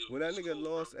come see you. when that nigga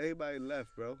lost, everybody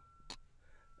left, bro.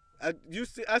 I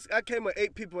came with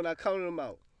 8 people and I counted them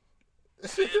out.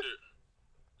 Standard.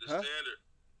 The Huh? standard.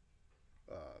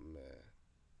 Oh man.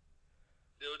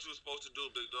 Did what you was supposed to do,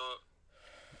 big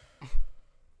dog.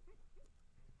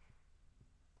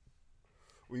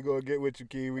 We gonna get with you,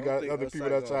 Key. We I don't got think other us people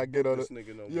ain't that try to gonna get on book it. this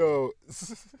nigga no more. Yo,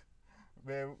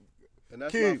 man, And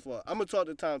that's Key. my fault. I'm gonna talk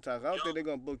to Tom Talk. I don't Yo. think they're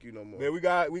gonna book you no more. man, we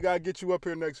gotta get you up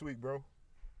here next week, bro. Man,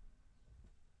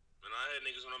 I had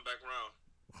niggas when I'm back around.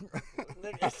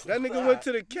 That nigga went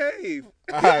to the cave.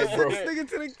 All right, bro. This nigga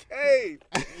to the cave.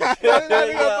 That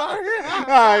nigga up out here. All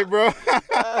right, bro.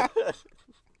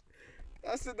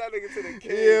 I sent that nigga to the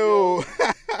cave. Yo. Yo,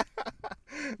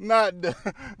 not the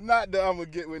I'm gonna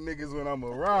get with niggas when I'm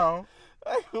around.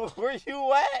 Where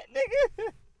you at,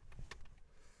 nigga?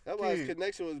 That's why his Kid.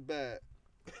 connection was bad.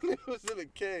 He was in the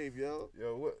cave, yo.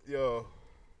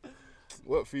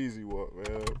 What Feezy want,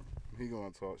 man? He gonna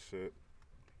talk shit.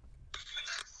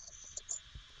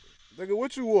 Nigga,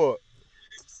 what you want?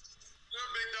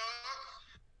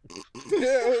 Good, big dog.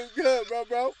 Yeah, it was good,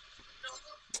 bro.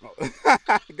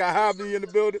 Got Hobby in the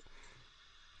building.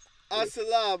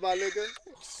 Assalam, my nigga.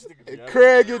 And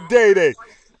Craig and Day Day.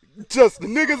 Just the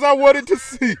niggas I wanted to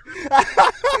see.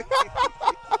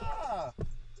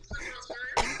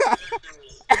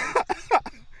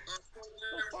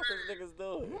 What the fuck is niggas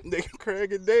doing? Nigga,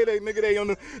 Craig and Day Day, nigga, they on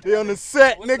the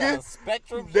set, What's that, nigga. a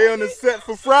Spectrum? They on the set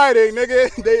for Friday,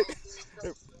 nigga. They Yo,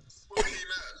 Dad,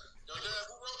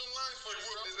 who wrote them lines for you?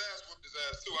 Whooped his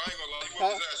ass too. I ain't gonna lie, he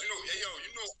whooped his ass. You know, hey, yo,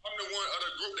 I'm the one of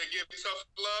the group that give tough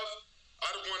love.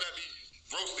 I'm the one that be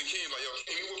roasting Keem like, yo,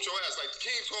 Keem, you whooped your ass. Like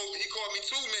Keem he called me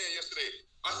 2 man yesterday.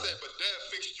 I said, but Dad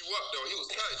fixed you up though. He was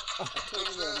tight. I told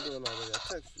you what I'm doing already. I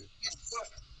text you.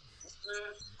 Oh,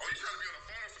 you trying to be on the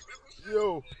phone for business? Yo.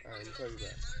 All right, let me call you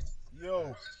back.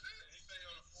 Yo.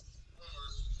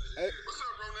 Hey. What's up,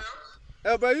 bro?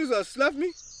 Now? Hey, bro, you was gonna snuff me?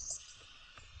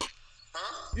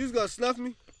 Huh? You was gonna snuff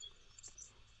me?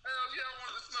 Hell yeah, I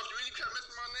wanted to snuff you. You kept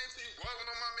missing my name, so you boiling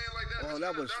on my man like that. Oh,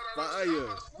 that was fire.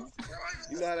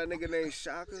 You know how that nigga named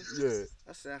Shaka? Yeah.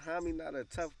 I said, Hami not a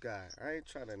tough guy. I ain't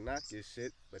trying to knock your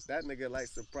shit, but that nigga like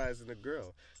surprising the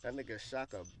girl. That nigga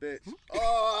Shaka bitch.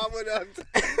 Oh, I went up.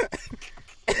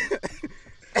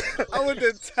 I went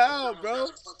to town,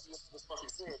 bro.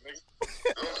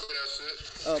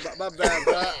 My bad,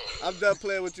 bro. I'm done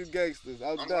playing with you gangsters.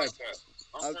 I'm done. Like that.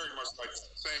 I'm very much like that.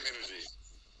 Same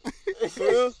energy. For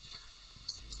real?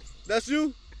 That's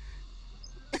you?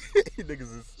 You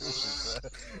niggas is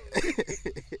stupid,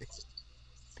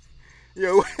 man.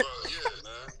 Yo,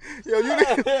 Yeah, man.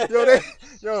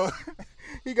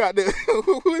 he got the.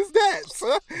 Who is that,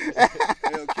 son?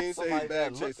 Yo, King say he Somebody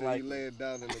bad that chasing. look He like laying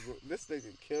down in the room. This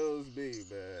nigga kills me,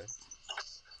 man.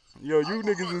 Yo, you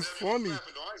niggas is funny. Dev,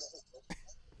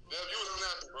 you was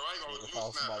snapping, bro. I ain't gonna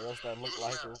Found somebody else that look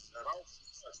like him. Yo,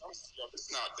 this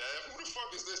is not Dev. Who the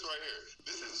fuck is this right here?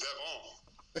 This is Devon.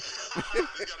 This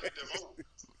gotta be Devon.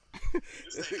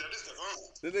 This is Devon.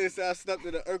 This nigga said I stepped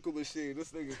in the Urkel machine.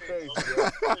 This nigga crazy, yo.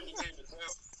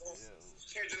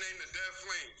 Change your name to Dev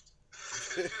Flames.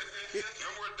 No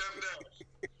more Dev Dev.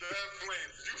 Dev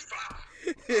Flames. You stop.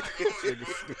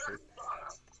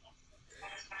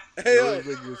 Hey, yo. Those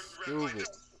niggas stupid.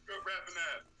 Good rapping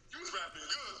that. You was rapping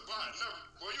good, but no.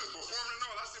 Boy, you was performing and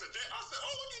all. I seen a day. I said,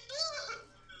 oh, look at this.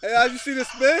 Hey, how'd you see the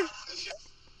spin?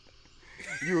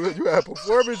 You had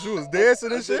performance. You was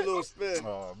dancing I and did shit. a little spin.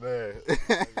 Oh man. Bro,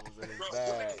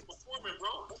 performing,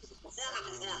 bro.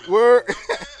 Performing. Word. You know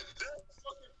what I'm saying? Dead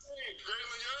fucking flames.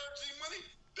 Graylin, you heard G-Money?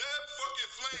 Dead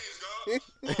fucking flames, dog.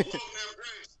 On floating them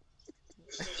grades.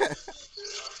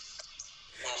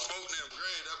 On floating them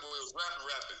grades, that boy was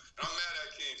rapping. And I'm mad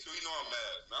at King, too. You know I'm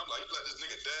mad. Man, I'm like, you let this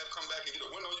nigga Dab come back and get a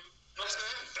win on you? You know what I'm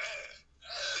saying? Dab,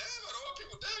 out of all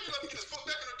people, Dab, you let me get his foot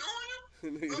back in the door on you?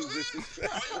 His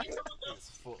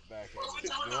foot back in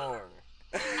the door.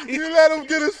 You let him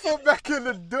get his foot back in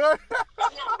the door.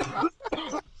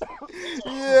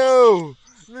 Yo,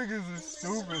 niggas is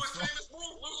stupid. Son.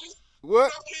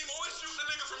 What?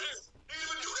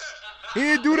 He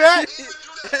didn't do that.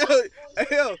 Hey,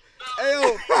 yo,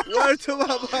 word to my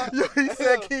mom. Yo, he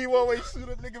said Key won't wait shoot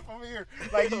a nigga from here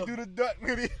like he do the duck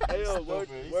video. Hey, yo, word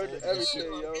to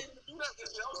everything, yo.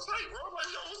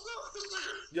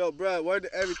 Yo, bro, word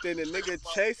to everything. The nigga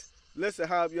Chase, listen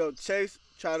how, yo, Chase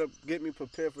try to get me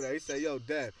prepared for that. He said, yo,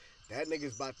 Dad, that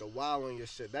nigga's about to wow on your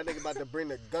shit. That nigga about to bring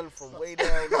the gun from way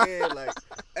down here. Like,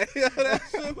 hey, yo, that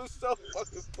shit was so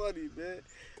fucking funny, man.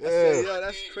 I said, yo,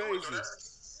 that's crazy.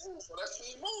 So that's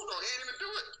he moved though. He didn't even do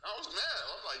it. I was mad.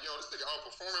 I was like, yo, this nigga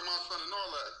outperforming my son and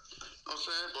all that. You know what I'm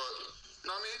saying? But, you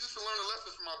know what I mean? Just to learn a lesson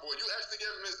from my boy. You actually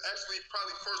gave him his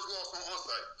probably first loss on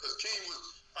onsite. Because King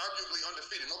was arguably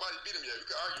undefeated. Nobody beat him yet. You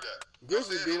can argue that.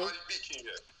 Grizzly beat him. Nobody beat King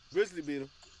yet. Grizzly beat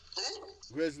him. Who?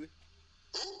 Grizzly.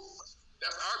 Who?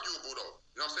 That's arguable though.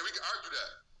 You know what I'm saying? We can argue that.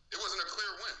 It wasn't a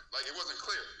clear win. Like, it wasn't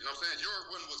clear. You know what I'm saying? Your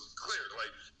win was clear. Like,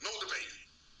 no debate.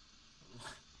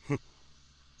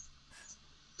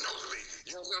 No debate.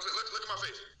 You know what I'm saying? Look at my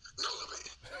face. No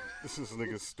debate. This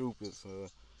nigga stupid, son.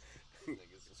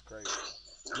 Niggas is crazy.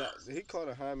 Nah, he called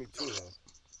a Hami too, though.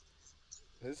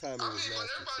 His Hami was but nasty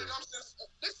everybody, too. I'm saying,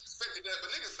 they expected that,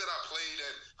 but niggas said I played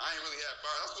and I ain't really had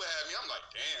fire. That's what had me. I'm like,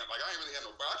 damn, like I ain't really had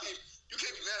no fire. You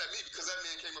can't be mad at me because that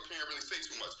man came up here and really say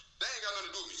too much. That ain't got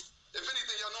nothing to do with me. If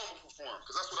anything, y'all know I'm gonna perform,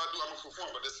 because that's what I do. I'm gonna perform.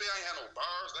 But to say I ain't had no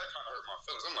bars, that kind of hurt my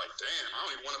feelings. I'm like, damn, I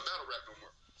don't even want to battle rap no more.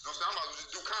 You know what I'm saying? I'm about to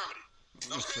just do comedy. You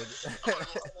know what I'm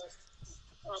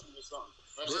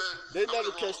saying? They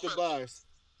never catch the bars.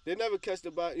 They never catch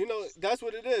the bars. You know, that's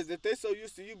what it is. If they so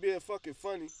used to you being fucking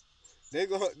funny, they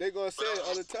gonna say it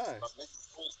all the time.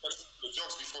 The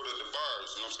jokes before the bars,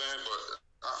 you know what I'm saying? But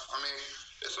I mean,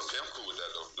 it's okay. I'm cool with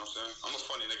that though. You know what I'm saying? I'm a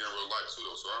funny nigga in real life too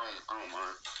though, so I don't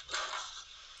mind.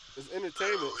 It's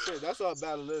entertainment. Shit, that's all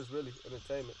battle is, really.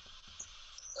 Entertainment.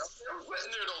 I'm sitting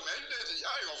there though, man.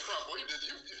 I ain't gonna front, boy.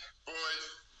 Boys.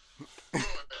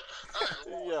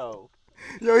 Yo.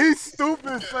 Yo, he's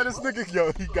stupid, son. This nigga,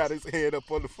 yo, he got his head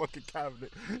up on the fucking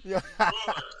cabinet. Yo.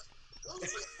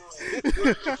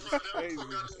 Crazy.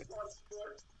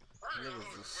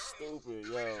 Niggas is stupid,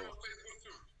 yo.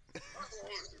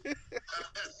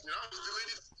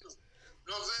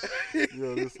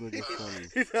 Yo, this nigga funny.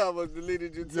 He almost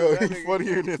deleted you too. Yo, That he nigga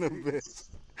funnier crazy. than a bitch.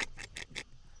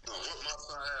 Whoop my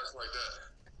son ass like that.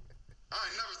 I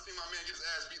ain't never seen my man get his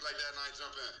ass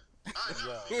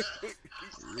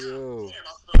Yo.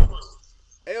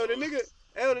 Hey, the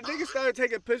nigga started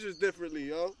taking pictures differently,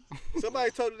 yo.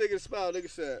 Somebody told the nigga to smile. Nigga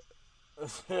said, I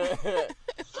said,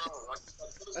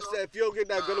 if you don't get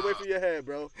that gun away from your head,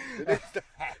 bro. The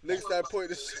nigga started pointing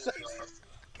this shit.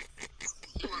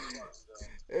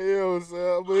 Hey, yo, son,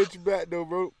 I'm gonna hit you back, though,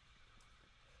 bro. Alright,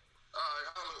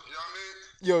 holla, you know what I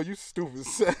mean? Yo, you stupid,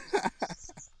 son.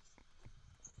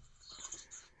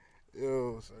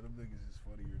 Yo, son, them niggas is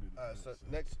funnier than the So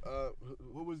next,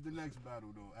 what was the next battle,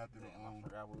 though, after the, I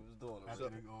forgot what we was doing. after the,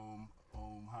 Ham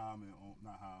and,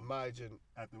 not Ham. Majin,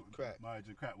 After Crack.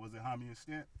 Majin Crack. Was it Hami and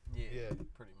Stamp? Yeah.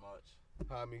 pretty much.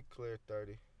 Hami, clear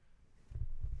 30.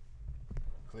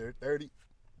 Clear 30.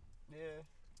 Yeah.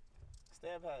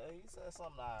 Stamp he said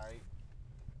something alright.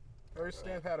 First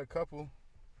Stamp had a couple.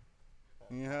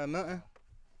 He ain't had nothing.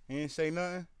 He ain't say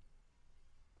nothing.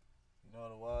 You know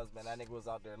what it was, man? That nigga was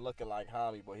out there looking like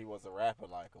Hami, but he wasn't rapping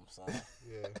like him, son.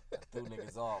 Yeah. That threw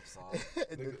niggas off, son.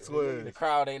 The The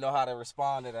crowd ain't know how to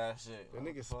respond to that shit. The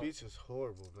nigga's speech is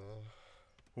horrible, man.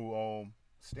 Who,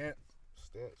 Stamp?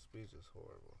 Stamp's speech is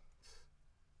horrible.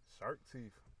 Shark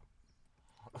Teeth.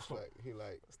 It's like, he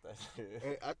like, What's that shit?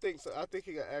 and I think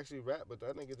he can actually rap, but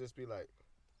that nigga just be like,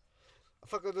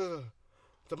 fuck the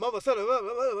mother son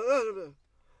of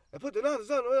and put the nonsense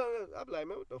on. I'm like,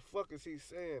 man, what the fuck is he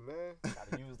saying, man?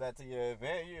 Gotta use that to your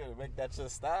advantage. You gotta make that your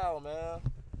style, man.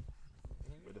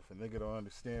 But if a nigga don't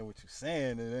understand what you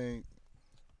saying, it ain't,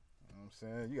 you know what I'm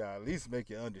saying? You gotta at least make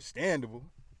it understandable.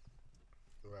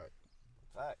 Right.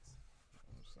 Facts.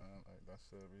 You know what I'm saying? Like,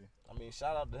 that's it, I mean,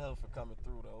 shout out to him for coming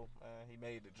through, though, man. He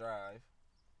made the drive.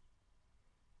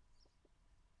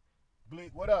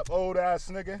 Blink, what up, old ass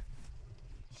nigga?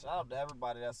 Shout out to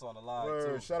everybody that's on the line,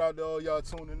 Word. too. Shout out to all y'all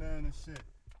tuning in and shit.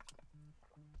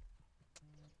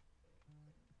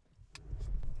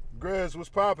 Grizz, what's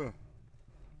poppin'?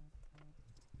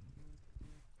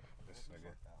 This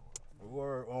nigga.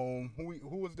 Word.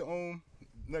 Who was the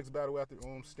next battle after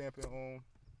Stamping and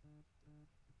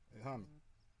Hami?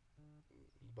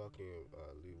 Bucky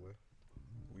and Leeway.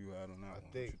 Who you had on that I one?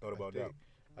 think. What you thought about that?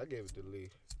 I gave it to Lee.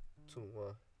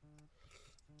 2-1.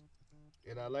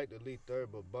 And I like the Lee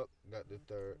third, but Buck got the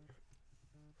third.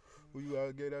 Who you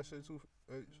gave that shit to?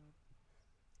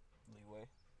 Leeway,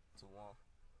 2-1.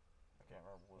 I can't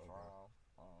remember which round.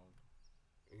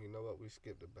 And you know what? We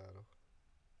skipped the battle.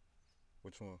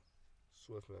 Which one?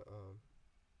 Swift and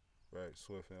Right,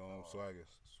 Swift and Swagger.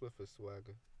 Swift and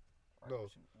Swagger. Right, No.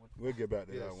 We'll get back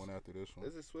to Yes. that one after this one.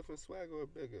 Is it Swift and Swagger or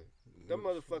Bigger? Them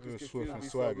motherfuckers It's confuse Swift me and so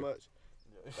Swagger. much.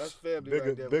 That's family Bigger,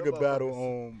 right there. bigger Them battle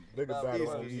motherfuckers- bigger About battle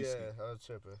East on East, East. Yeah, I was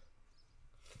tripping.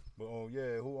 But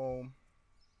yeah, who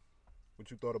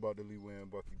what you thought about the Leeway and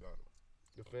Bucky battle?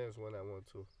 The fans won that one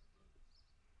too.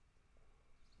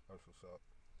 That's what's up.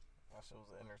 That shit was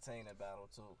an entertaining battle,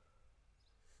 too.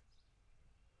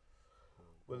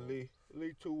 But Lee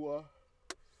 2-1. Okay,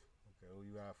 who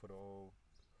you got for the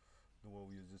one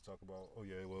we was just talking about? Oh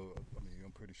yeah, well, I mean,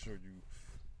 I'm pretty sure you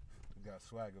got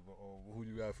Swagger, but who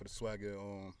you got for the Swagger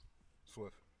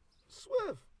Swift?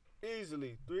 Swift.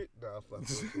 Easily. 3. Nah, fuck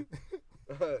with you.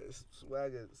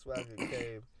 Swagger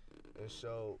came and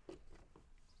showed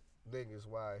niggas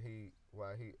why he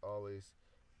always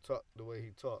talked the way he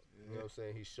talked. You know what I'm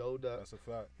saying? He showed up. That's a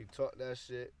fact. He talked that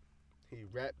shit. He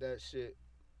rapped that shit.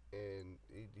 And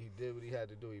he did what he had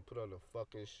to do. He put on a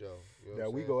fucking show. You know That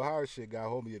what We I'm Go Hard shit got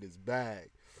homie in his bag.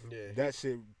 saying? Yeah. That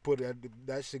shit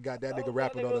that shit got that nigga Oh,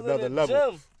 rapping on was in another the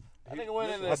level. gym. That nigga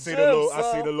went in the I see gym, I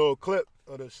see son. the little clip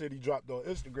of the shit he dropped on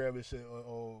Instagram and shit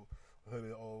on him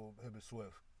and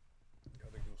Swift.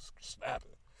 That nigga was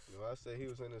snapping. You know, I said he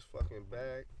was in his fucking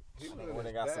bag. He was in When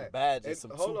they his got bag. some badges, And-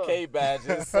 some hold 2K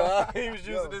badges, son. He was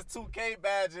Yo. using his 2K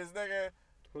badges, nigga.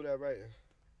 Who that writing?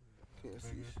 Can't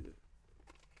see shit.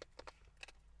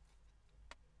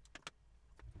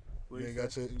 You ain't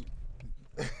got your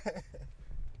that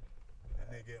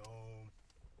nigga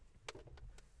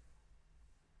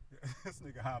this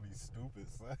nigga hobby stupid,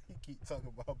 son. He keep talking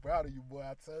about proud of you, boy.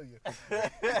 I tell you.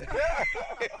 That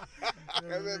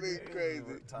be crazy.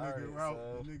 Retarded, Nigga, Ralph,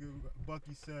 son. nigga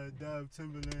Bucky said Dev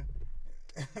Timberland,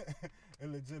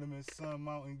 illegitimate son,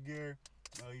 Mountain Gear.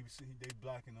 They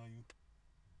blocking on you.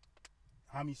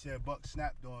 Hami said Buck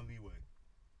snapped on Leeway.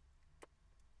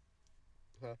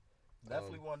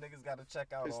 Definitely one niggas got to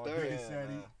check out It's on. third. Nigga Yeah, said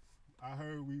man. I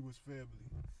heard we was family.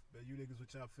 But you niggas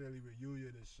with y'all family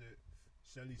reunion and shit.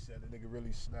 Shelly said the nigga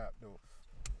really snapped though.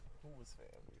 Who was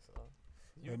family, son?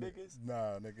 You And niggas?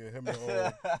 Nah, nigga, him and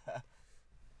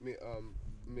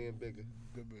Me and Bigger.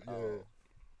 yeah. Oh.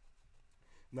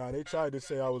 Nah, they tried to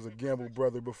say I was a gamble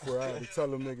brother before. I had to tell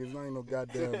them niggas I ain't no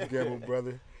goddamn gamble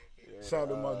brother. Yeah,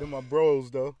 Shout out to my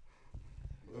bros though.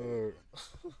 I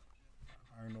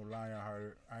ain't no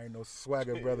Lionheart. I ain't no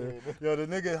Swagger brother. Yo, the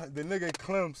nigga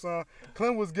Clem, son.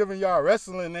 Clem was giving y'all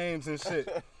wrestling names and shit.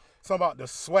 Something about the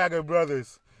Swagger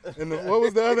brothers. And what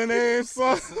was the other name,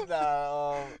 son? He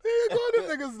called them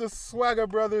niggas the Swagger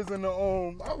brothers and the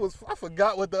I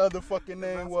forgot what the other fucking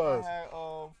name was.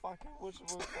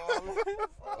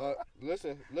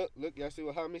 Listen, look, y'all see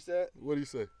what Hami said? What'd he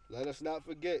say? Let us not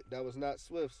forget that was not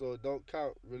Swift, so it don't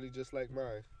count. Really, just like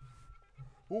mine.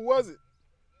 Who was it?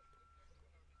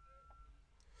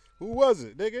 Who was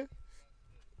it, nigga?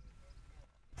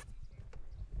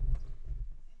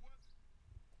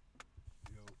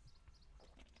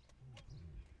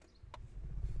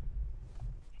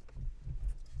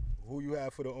 Who you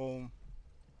have for the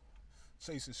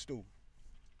Chasing Stew?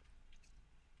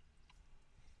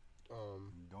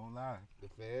 Don't lie. The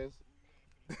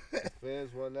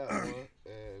fans won that one,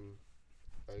 and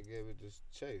I gave it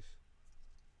to Chase.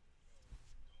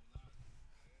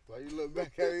 Why you look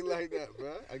back at me like that,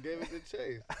 bro? I gave it to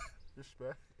Chase.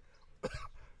 Respect.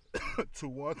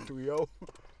 2-1, 3-0.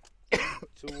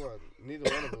 2-1. Neither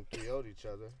one of them 3-0'd each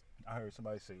other. I heard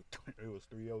somebody say it was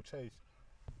 3-0 Chase.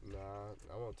 Nah,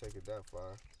 I won't take it that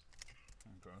far.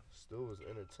 Okay. Stu was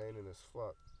entertaining as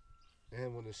fuck.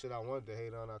 And when the shit I wanted to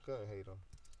hate on, I couldn't hate on.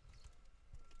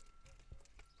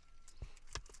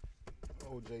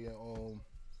 OJ and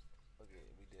Okay,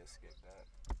 we did skip that.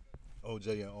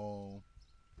 OJ and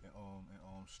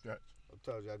Stretch. I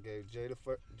told you I gave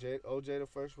OJ the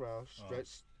first round.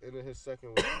 Stretch into his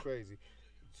second was crazy.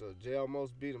 So Jay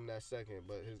almost beat him that second,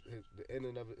 but the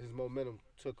ending of it, his momentum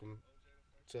took him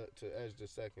to edge the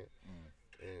second,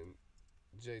 and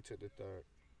Jay took the third.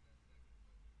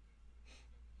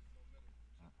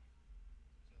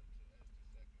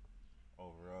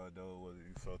 Overall, though,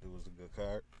 you felt it was a good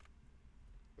card?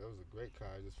 That was a great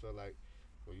card. I just felt like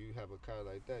when you have a card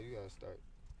like that, you gotta start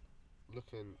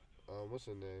looking. What's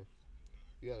her name?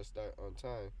 You gotta start on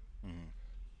time. Mm-hmm.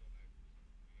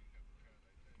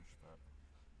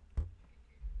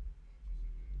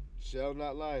 Shell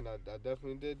not lying. I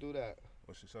definitely did do that.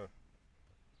 What she said?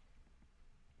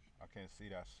 I can't see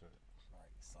that shit.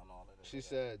 She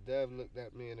said, Dev looked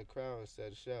at me in the crowd and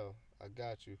said, Shell, I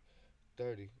got you,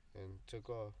 30, and took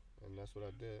off. And that's what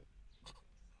I did.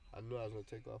 I knew I was going to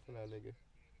take off on that nigga.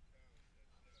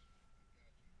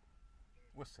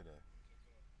 What's today?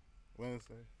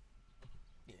 Wednesday?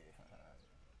 Yeah.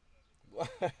 No, I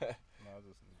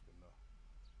just need to know.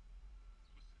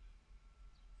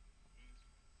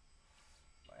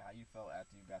 Like how you felt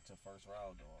after you got your first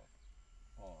round off?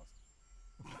 Pause.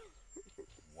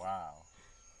 Wow.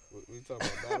 We talking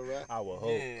about battle rap? I will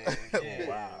hope. Yeah,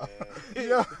 wow.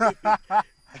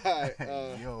 All right,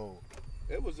 Yo.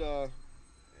 it was, we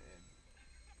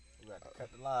got to cut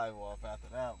the live off after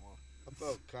that one. I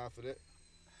felt confident.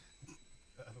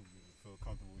 I don't even feel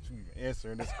comfortable with you even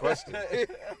answering this question.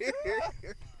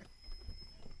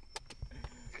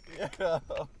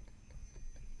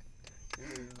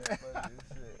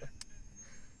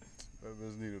 That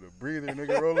bitch needed a breather,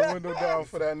 nigga. Roll the window down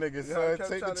for that nigga, son.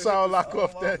 Take the child lock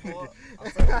off that nigga.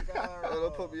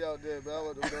 Don't put me out there, man. I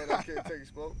want the man I can't take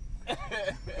smoke.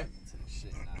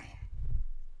 Shit now.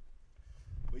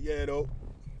 But yeah, though.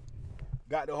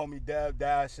 Got the homie Dev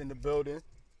Dash in the building.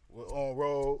 We're on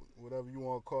road, whatever you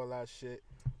want to call that shit.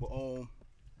 We're on.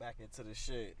 Back into the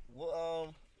shit.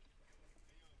 Well,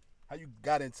 how you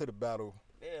got into the battle?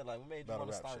 Yeah, like what made you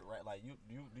want to start shit. right? Like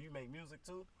do you make music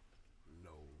too?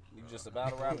 No. You just a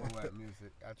battle rapper? Rap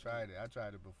music. I tried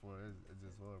it before. It's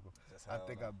just horrible. I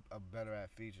think I'm better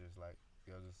at features. Like,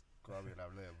 yo, just call me and I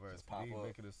lay a verse. pop Me up.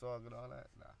 making a song and all that?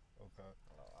 Nah. Okay.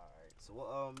 Oh, all right. So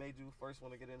what made you first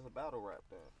want to get into battle rap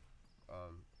then?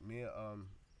 Me and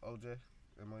OJ,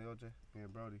 MOJ, me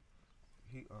and Brody,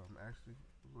 he actually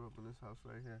grew up in this house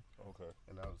right here. Okay.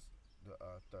 And I was the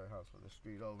third house from the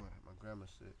street over at my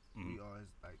grandma's shit. We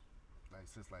always like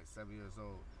since like 7 years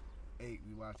old, 8,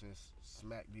 we watching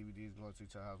Smack DVDs, going to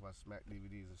each other's house, watch Smack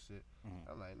DVDs and shit.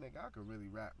 I'm like, nigga, I could really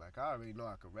rap. Like I already know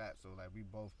I could rap, so like we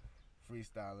both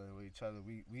freestyling with each other.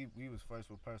 We was first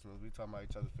with personals. We talking about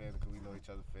each other's family because we know each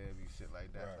other's family, shit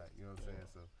like that. Right. Like, you know what I'm saying?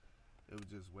 So it was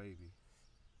just wavy.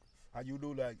 How you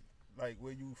do like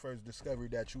where you first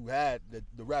discovered that you had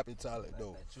the rapping talent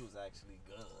though? That you was actually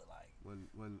good. Like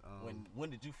When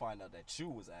did you find out that you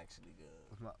was actually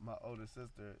good? my older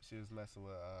sister, she was messing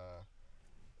with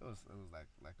it was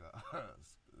like a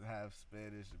half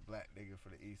Spanish black nigga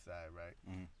from the east side, right?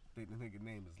 I think the nigga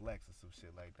name is Lex or some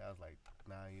shit like that. I was like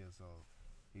 9 years old.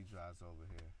 He drives over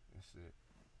here and shit,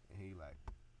 and he like,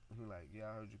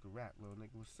 yeah, I heard you could rap, little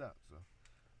nigga. What's up? So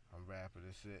I'm rapping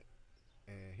and shit,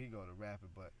 and he go to rapping,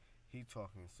 but he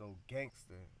talking so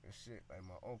gangster and shit. Like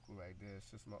my uncle right there, it's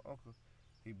just my uncle.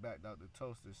 He backed out the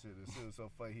toast and shit. The shit was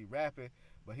so funny. He rapping,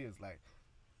 but he was like,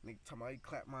 nigga talking about he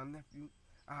clap my nephew.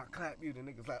 I'll clap you. The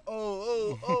niggas like,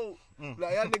 oh.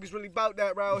 Like, y'all niggas really bout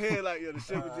that round here. Like, yo, the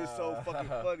shit was just so fucking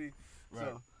funny. Right.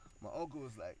 So, my uncle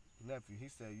was like, nephew, he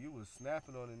said, you was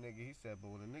snapping on a nigga. He said, but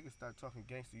when a nigga start talking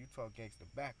gangster, you talk gangster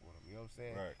back with him. You know what I'm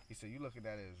saying? Right. He said, you looking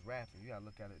at it as rapping. You gotta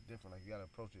look at it different. Like, you gotta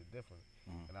approach it different.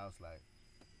 And I was like,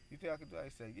 you think I could do that?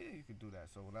 He said, yeah, you could do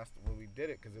that. So when we did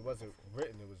it, because it wasn't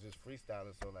written, it was just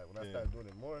freestyling. So like when I started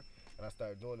doing it more, and I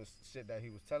started doing this shit that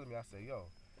he was telling me, I said, yo,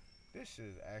 this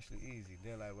shit is actually easy.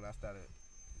 Then like when I started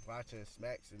watching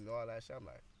Smacks and all that shit, I'm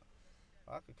like,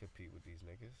 I could compete with these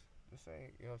niggas. This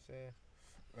ain't, you know what I'm saying?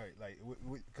 Right, like,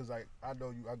 cause like I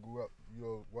know you. I grew up,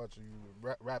 watching you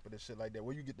rapping and shit like that.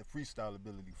 Where you get the freestyle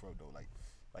ability from though?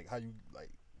 Like how you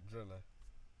like Drilling.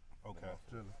 Okay.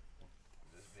 Drilling.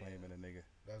 Flaming a nigga.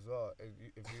 That's all.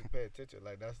 If you pay attention,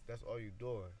 like that's all you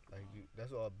doing. Like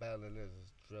that's all battling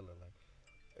is drilling. Like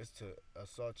it's to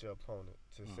assault your opponent,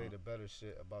 to say the better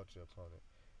shit about your opponent.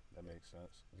 That makes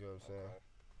sense. You know what I'm saying?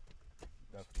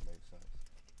 Definitely makes sense.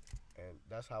 And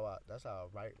that's how I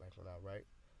write. Like when I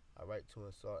write to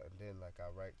insult, and then like I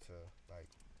write to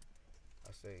like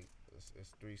I say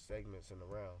it's 3 segments in a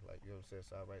round. Like you know what I'm saying.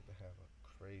 So I write to have a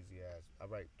crazy ass. I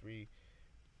write 3.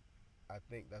 I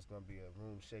think that's gonna be a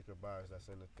room shaker bars that's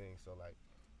in the thing. So like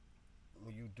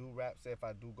when you do rap, say if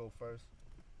I do go first,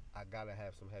 I gotta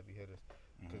have some heavy hitters.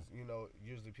 Because you know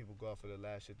usually people go off for the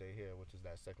last shit they hear, which is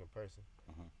that second person.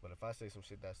 But if I say some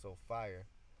shit that's so fire,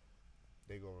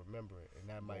 they gonna remember it, and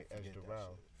that might edge the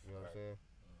round. You know what I'm saying?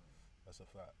 That's a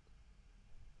fact.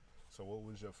 So what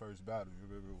was your first battle? You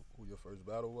remember who your first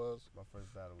battle was? My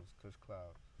first battle was Kush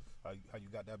Cloud. How you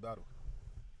got that battle?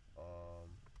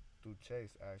 Through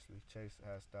Chase, actually. Chase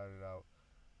had started out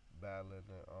battling,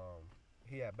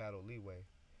 he had battled Leeway,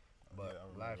 but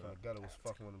Live from the Gutter was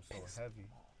fucking with him so heavy.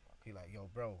 He like, yo,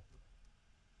 bro,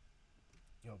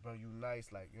 you nice,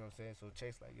 like, you know what I'm saying? So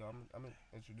Chase like, yo, I'm gonna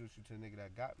introduce you to the nigga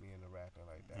that got me into rapping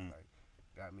like that, like,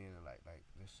 got me into like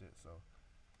this shit. So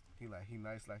he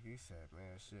nice like he said,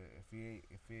 man, shit, if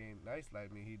he ain't nice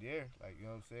like me, he there, like, you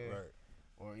know what I'm saying? Right.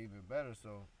 Or even better,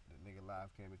 so the nigga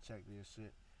Live came and checked me and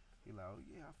shit. He like, oh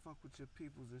yeah, I fuck with your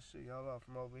peoples and shit. Y'all are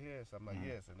from over here. So I'm like,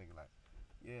 yeah. So nigga like,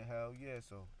 yeah, hell yeah.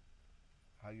 So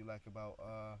how you like about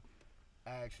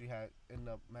I actually had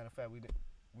matter of fact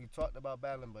we talked about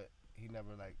battling, but he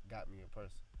never like got me in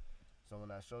person. So when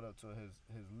I showed up to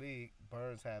his league,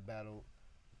 Burns had battled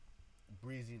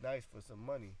Breezy Nice for some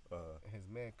money. And his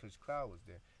man Kush Cloud was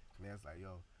there. And I was like,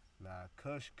 yo, nah,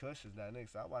 Kush is that nigga.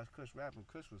 So I watched Kush rapping.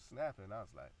 Kush was snapping. I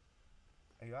was like,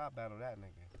 hey, yo, I battle that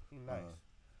nigga. He nice.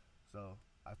 So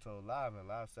I told Live, and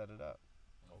Live set it up.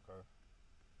 Okay.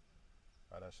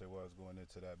 How that shit was going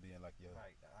into that being like, yo.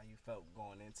 Like, how you felt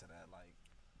going into that? Like,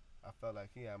 I felt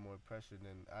like he had more pressure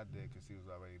than I did because he was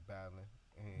already battling.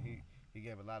 And he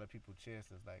gave a lot of people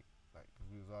chances, like, because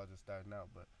we was all just starting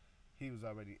out. But he was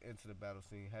already into the battle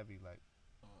scene heavy. Like,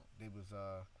 it was,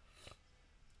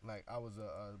 like, I was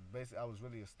basically, I was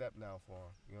really a step now for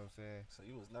him. You know what I'm saying? so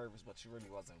you was nervous, but you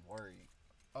really wasn't worried.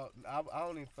 I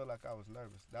don't even feel like I was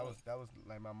nervous. That was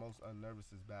like my most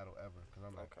unnervousest battle ever. Cause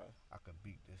I'm like, I could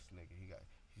beat this nigga.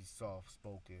 He's soft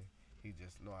spoken. He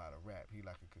just know how to rap. He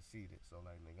like a conceited. So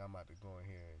like, nigga, I'm about to go in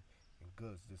here and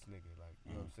goods this nigga. Like,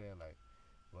 you know what I'm saying? Like,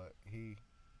 but he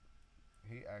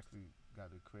actually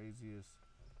got the craziest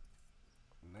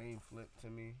name flip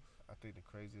to me. I think the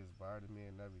craziest bar to me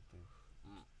and everything.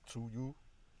 To you?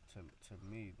 To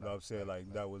me. No, I'm saying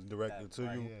like that was directed to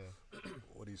you. Yeah.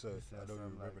 What he said? I don't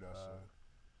even remember like, that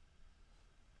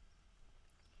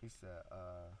shit.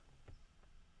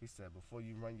 He said, before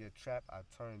you run your trap, I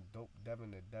turn Dope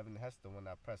Devin to Devin Hester when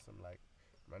I press him. Like,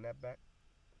 run that back.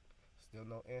 Still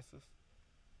no answers.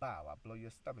 Bow, I blow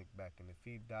your stomach back. And if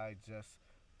he died, just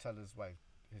tell his wife.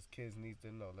 His kids need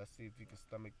to know. Let's see if you can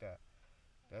stomach that.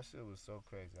 That shit was so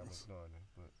crazy. I'm ignoring it,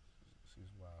 but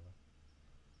she's wildin'.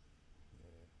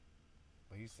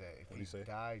 But he said, if he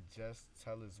died, just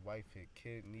tell his wife his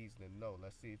kid needs to know.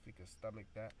 Let's see if he can stomach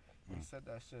that. He said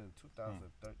that shit in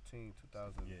 2013,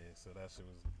 2000. Yeah, so that shit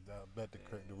was, I bet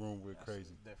the room went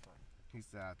crazy. Different. He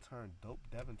said, I turned Dope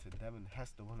Devin to Devin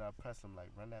Hester when I press him,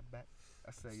 like, run that back.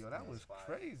 I said, yo, that was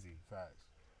crazy. Facts.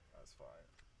 That's fire.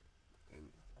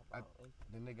 And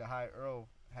the nigga High Earl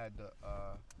had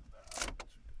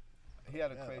he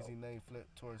had a crazy name flip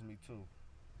towards me, too.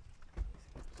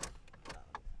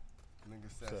 Nigga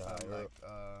said something like,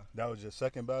 that was your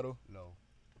second battle? No.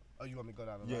 Oh, you want me to go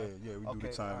down the line? line? Yeah, we do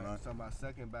the timeline. Right. So my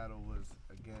second battle was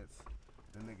against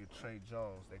the nigga Trey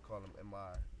Jones, they call him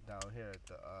MI, down here at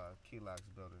the Kelox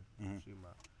building.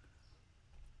 Shema.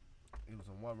 He was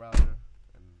a 1-rounder,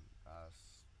 and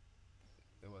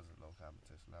it wasn't no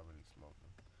competition. I really smoked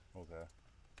him. Okay.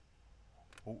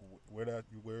 What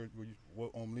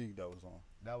league that was on?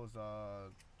 That was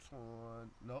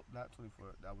nope, not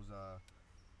 24. That was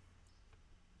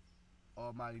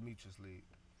Almighty Meaches League.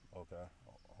 Okay.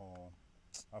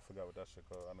 I forgot what that shit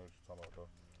called. I know what you're talking about though.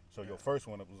 So your first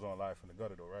one was on Life in the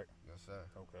Gutter though, right? Yes, sir.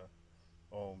 Okay.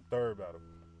 Third battle.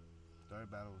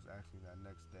 Third battle was actually that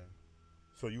next day.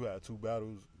 So you had 2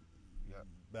 battles. Yep.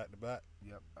 Back to back.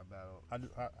 Yep. I battled.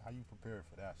 How you prepared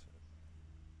for that shit?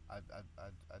 I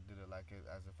did it like it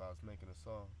as if I was making a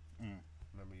song.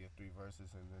 Remember your 3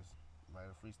 verses and just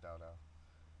write a freestyle down.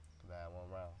 Cause I had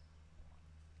 1 round.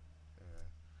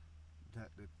 Yeah.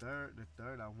 The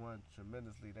third I won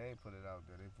tremendously. They ain't put it out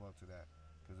there. They fought to that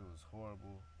because it was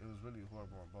horrible. It was really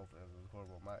horrible on both ends. It was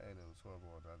horrible on my end. It was horrible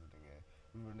on the other thing end.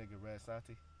 Remember nigga Red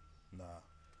Santi? Nah.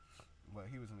 But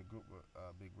he was in the group with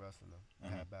Big Russ and them.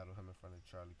 I had battled him in front of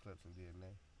Charlie Clips and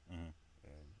DNA. And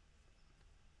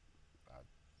I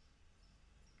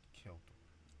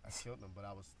killed him, but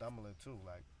I was stumbling too.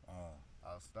 Like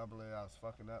I was stumbling, I was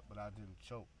fucking up, but I didn't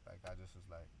choke. Like I just was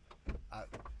like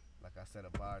I said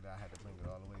a bar that I had to bring it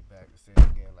all the way back to say it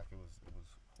again. Like it was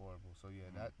horrible. So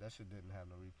yeah, that shit didn't have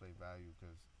no replay value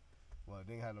because, well, it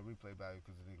didn't have no replay value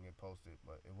because it didn't get posted,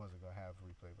 but it wasn't gonna have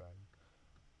replay value.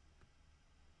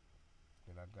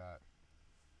 And I got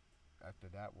after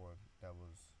that one, that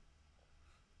was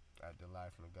at the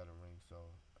Live from the Gutter ring.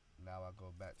 So now I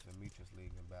go back to the Meaches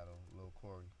League and battle Lil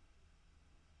Corey.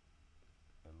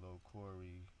 And Lil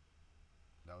Corey,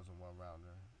 that was a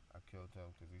 1-rounder. I killed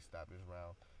him because he stopped his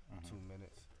round 2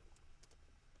 minutes.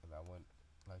 And I went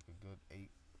like a good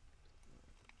 8.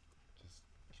 Just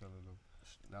killing him.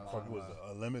 Fuck was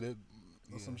unlimited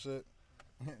or some shit?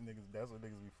 Niggas, that's what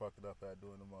niggas be fucking up at,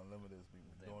 doing them unlimiteds. Be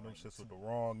doing them shits with the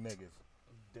wrong niggas.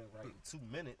 Did right 2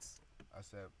 minutes. I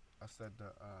said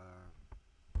the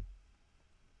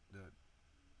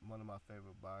one of my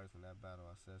favorite bars in that battle.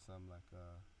 I said something like,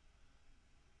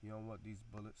 "You don't want these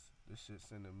bullets. This shit's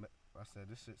in the." I said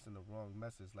this shit's in the wrong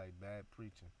message, like bad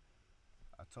preaching.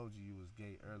 I told you was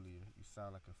gay earlier. You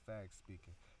sound like a fag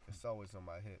speaking. It's always on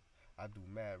my hip. I do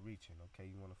mad reaching. Okay,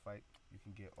 you want to fight? You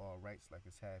can get all rights like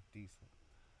it's half decent.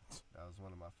 That was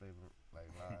one of my favorite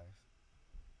lines.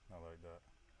 I like that.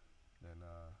 Then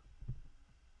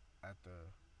after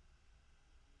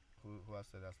who I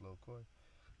said that's Lil Corey.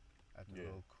 After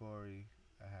Lil Corey,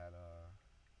 I had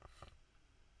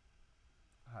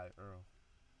High Earl.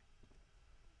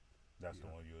 That's the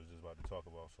one you was just about to talk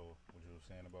about. So what you were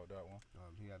saying about that one?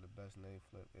 He had the best name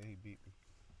flip and he beat me.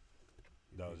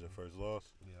 That was your first loss?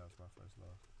 Yeah, that was my first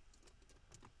loss.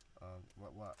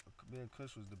 Me and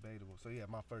Kush was debatable. So yeah,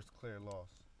 my first clear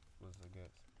loss was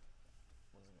against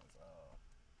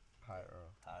High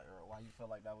Earl. High Earl. Why you feel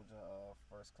like that was your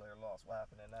first clear loss? What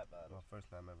happened in that battle? My first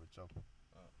time ever choking.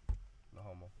 No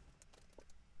homo.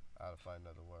 I had to find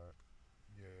another word.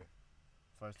 Yeah.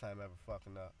 First time ever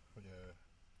fucking up. Yeah.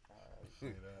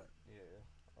 See that? Yeah.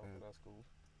 Okay, that's cool.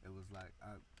 It was like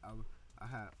I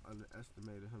had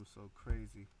underestimated him so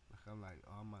crazy. Like I'm like,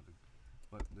 oh, I'm about to.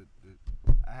 But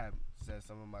I had said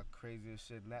some of my craziest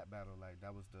shit in that battle. Like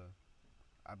that was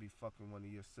I be fucking one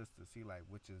of your sisters. He like,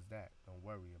 which is that? Don't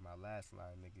worry. In my last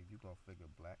line, nigga, you gon' figure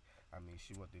black. I mean,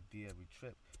 she want the D every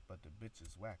trip, but the bitch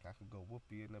is whack. I could go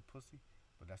whoopee in the pussy,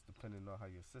 but that's depending on how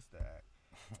your sister act.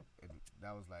 And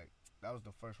that was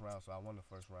the first round, so I won the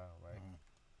first round, right?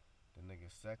 The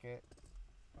nigga second,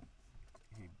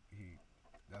 he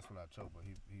that's when I choked, but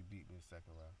he beat me the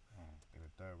second round. In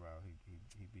the third round,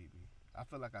 he beat me. I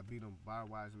feel like I beat him bar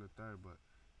wise in the third, but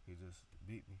he just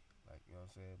beat me. Like, you know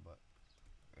what I'm saying? But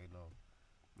ain't no.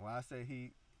 When I say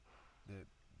the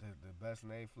best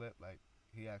name flip, like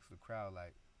he asked the crowd,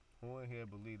 like, who in here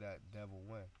believe that devil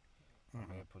win? My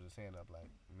man put his hand up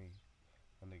like me.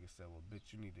 That nigga said, well,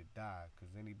 bitch, you need to die,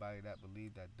 cause anybody that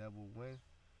believe that devil win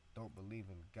don't believe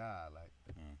in God. Like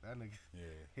that nigga,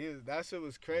 that shit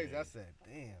was crazy. I said,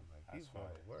 damn, like he's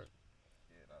gonna work.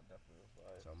 Yeah, that definitely was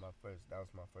right. So that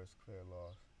was my first clear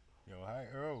loss. High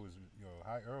Earl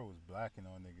was blacking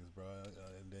on niggas, bro.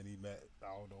 And then he met,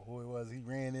 I don't know who it was. He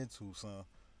ran into some.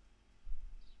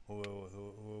 Who it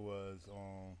was?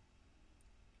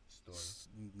 Stories.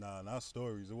 Nah, not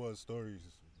Stories. It was Stories.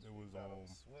 It was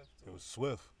Swift. It was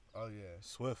Swift. Oh yeah,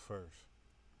 Swift first.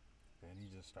 Then he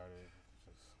just started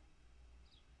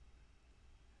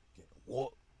getting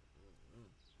whooped.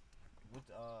 What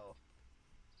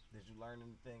did you learn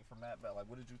anything from that battle? Like,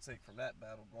 what did you take from that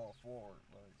battle going forward?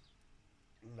 Like,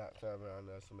 Not trying to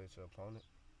underestimate your opponent.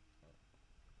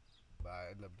 But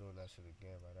I ended up doing that shit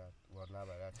again right after. Well, not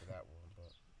right after that one,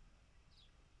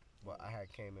 but I had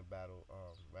came in battle.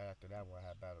 Right after that one, I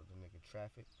had battled the nigga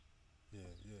Traffic. Yeah.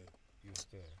 You was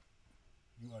there.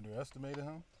 You underestimated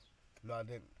him? No, I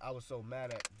didn't. I was so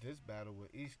mad at this battle with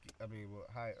with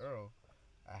High Earl.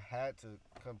 I had to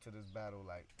come to this battle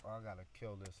like, oh, I gotta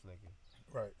kill this nigga.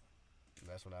 Right. And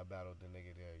that's when I battled the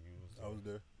nigga there. I was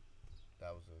there.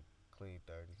 That was a clean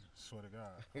 30. Swear to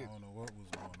God. I don't know what was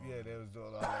going on. Yeah, they was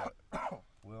doing all that.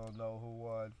 We don't know who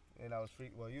won. And I was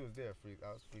you was there, Freak.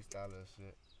 I was freestyling and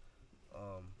shit.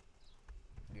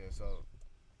 Yeah, so,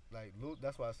 like,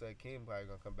 that's why I said King probably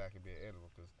gonna come back and be an animal.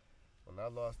 Because when I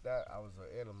lost that, I was an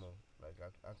animal. Like,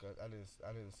 I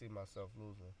didn't see myself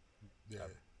losing. Yeah.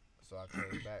 So I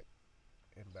came back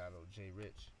and battled Jay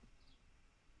Rich.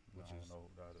 I don't know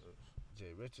who that is.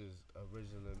 Jay Rich is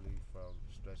originally from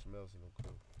Stretch Mills and the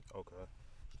crew. Okay.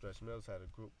 Stretch Mills had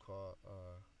a group called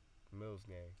Mills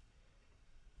Gang.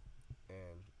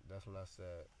 And that's when I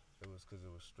said it was because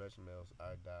it was Stretch Mills,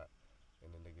 I Dot,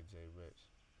 and the nigga Jay Rich.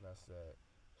 And I said,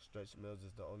 Stretch Mills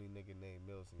is the only nigga named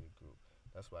Mills in your group.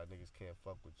 That's why niggas can't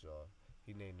fuck with y'all.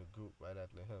 He named the group right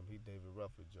after him. He David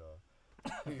Rufford, y'all.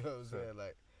 You know what I'm saying?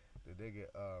 Like, the nigga,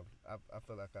 I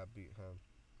feel like I beat him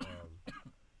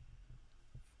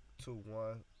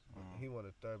 2-1. He won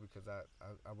the third because I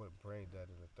went brain dead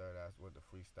in the third. I went to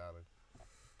freestyling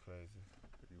crazy.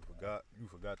 You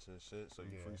forgot your shit, so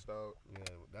you freestyled?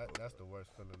 Yeah, that's the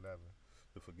worst feeling ever.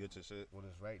 To forget your shit? When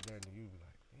it's right there and you be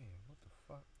like, damn, what the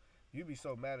fuck? You be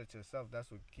so mad at yourself,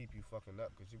 that's what keep you fucking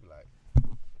up, because you be like,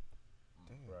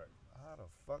 damn, right. How the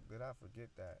fuck did I forget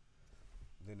that?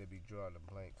 Then it be drawing a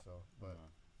blank, so, but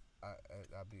I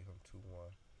beat him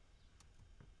 2-1.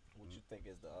 What you think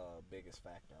is the biggest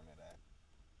factor in that?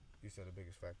 You said the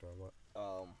biggest factor on what?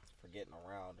 For getting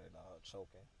around and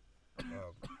choking.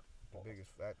 The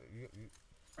biggest factor, you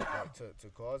like to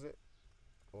cause it?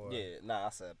 Or I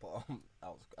said, Paul.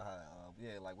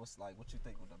 Like what you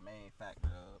think was the main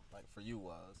factor, like for you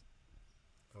was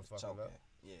for fucking choking? up?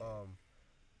 Yeah.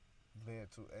 Being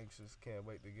too anxious, can't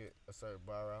wait to get a certain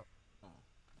bar out.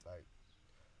 Like,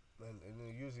 and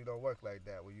it usually don't work like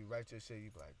that. When you write your shit, you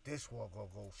be like, this one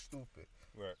gonna go stupid.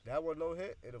 Right. That one no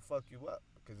hit, it'll fuck you up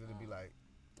because it'll be like,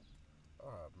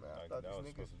 oh man, I thought that was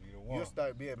this supposed to be the nigga. one. You'll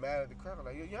start being mad at the crowd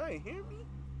like, yo, y'all ain't hear me?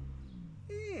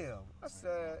 Damn, I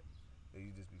said, and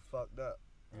you just be fucked up.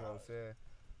 You know what I'm saying?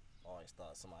 I always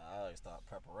thought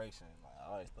preparation. Like I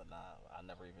always thought, I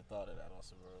never even thought of that on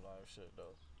some real life shit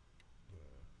though.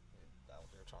 Yeah. Out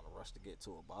there trying to rush to get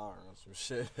to a bar and some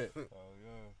shit. Oh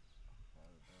yeah.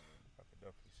 I could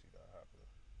definitely see that happening.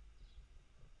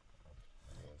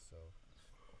 Yeah, so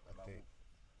I think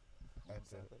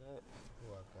after that,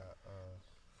 who I got?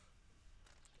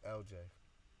 LJ.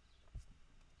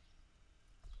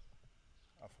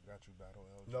 I forgot you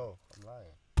battled LJ. No, I'm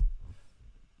lying.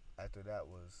 After that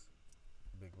was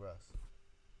Big Russ.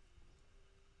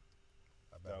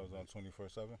 That was on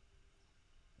 24/7?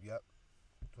 Yep,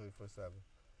 24/7.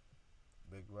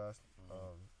 Big Russ.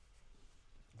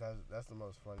 That's the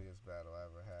most funniest battle I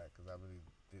ever had because I really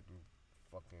didn't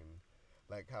fucking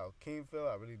like how King felt.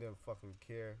 I really didn't fucking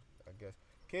care. I guess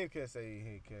King can't say he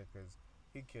didn't care because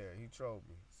he cared. He trolled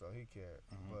me, so he cared.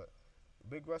 But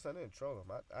Big Russ, I didn't troll him.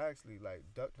 I actually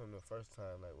like ducked him the first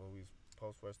time, like when we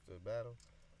post first to battle.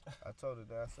 I told him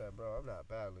that, I said, bro, I'm not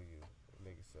battling you. The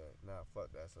nigga said, nah,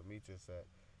 fuck that. So Mitra said,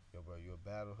 yo, bro, you'll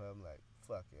battle him? Like,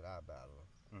 fuck it, I'll battle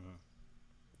him.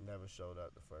 Never showed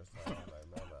up the first time. I'm like,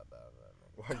 man, I'm not battling that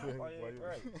nigga. Why you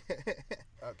right?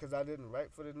 Because I didn't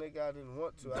write for the nigga. I didn't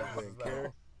want to. I was didn't like,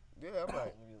 care? yeah, I'm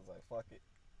like, He was like, fuck it.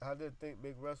 I didn't think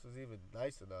Big Russ was even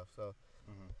nice enough. So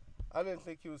I didn't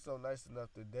think he was so nice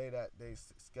enough. The day that they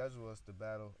scheduled us to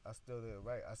battle, I still didn't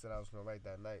write. I said I was going to write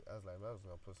that night. I was like, man, I was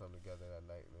going to put something together that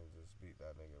night and then just beat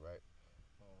that nigga, right?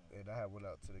 And I had went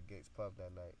out to the Gates Pub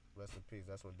that night. Rest in peace.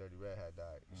 That's when Dirty Red had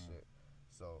died and shit.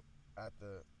 So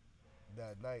after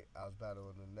that night, I was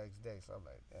battling the next day. So I'm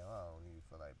like, damn, I don't even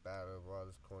feel like battling all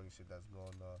this corny shit that's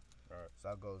going on. Right.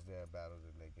 So I goes there and battle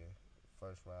the nigga.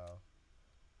 First round,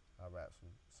 I rapped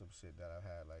some shit that I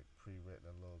had like pre-written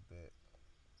a little bit.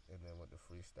 And then with the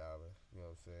freestyling, you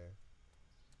know what I'm saying?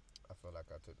 I feel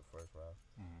like I took the first round.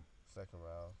 Second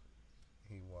round,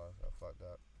 he won. I fucked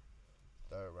up.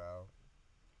 Third round,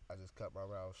 I just cut my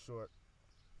round short,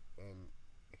 and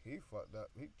he fucked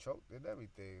up. He choked and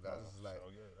everything. I was just like,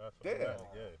 that's damn.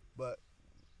 yeah. But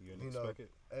You you know, expect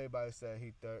it? everybody said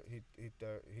he 30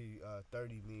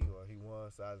 me or he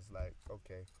won. So I was like,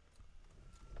 okay.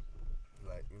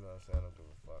 Like, you know what I'm saying? I don't give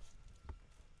a fuck.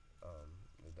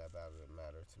 That battle didn't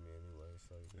matter to me anyway,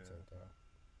 so you can take that.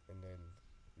 and then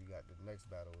we got the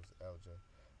next battle was LJ.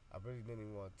 I really didn't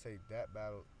even want to take that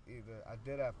battle either. I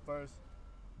did at first,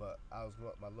 but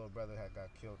my little brother had got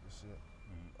killed and shit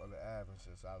on the Ave and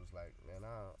shit. So I was like, man,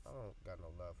 I don't got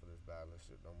no love for this battle and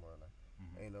shit no more. Like,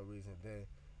 ain't no reason. Then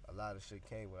a lot of shit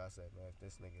came where I said, man, if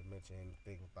this nigga mention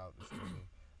anything about this nigga,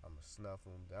 I'ma snuff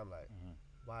him. Then I'm like,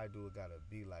 why do it gotta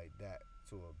be like that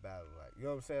to a battle? Like,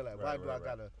 you know what I'm saying? Like, why do I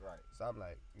gotta? Right. So I'm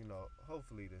like,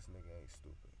 hopefully this nigga ain't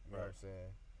stupid. You know what I'm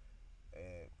saying?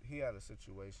 And he had a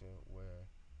situation where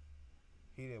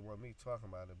he didn't want me talking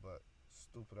about it, but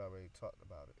Stupid already talked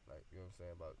about it. Like, you know what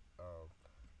I'm saying? About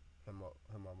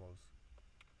him almost.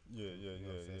 Yeah.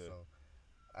 So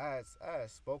I had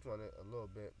spoken on it a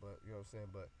little bit, but you know what I'm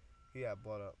saying? But he had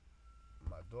brought up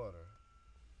my daughter,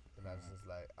 and I was just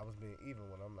like, I was being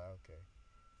even when I'm like, okay,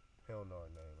 he don't know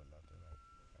her name or nothing.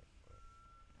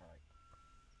 Right.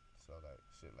 So like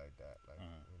shit like that, like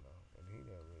and he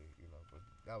didn't really, but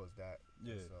that was that.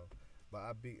 Yeah. So, but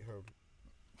I beat her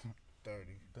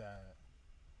 30. Bad.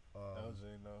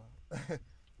 LJ, no.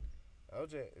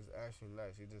 LJ is actually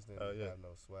nice. He just didn't have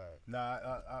no swag. Nah,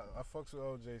 I fucks with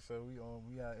OJ. So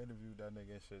we had interviewed that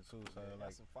nigga and shit too. So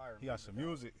like he got some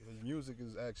music. His music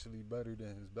is actually better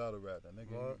than his battle rap. That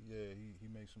nigga, he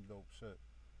makes some dope shit.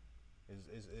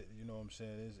 It's you know what I'm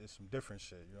saying? It's some different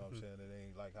shit. You know what I'm saying? It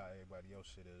ain't like how everybody else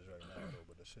shit is right now though.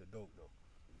 But the shit dope though.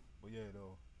 But yeah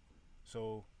though.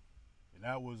 So and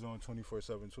that was on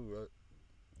 24/7 too, right?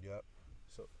 Yep.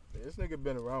 So this nigga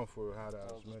been around for a hot ass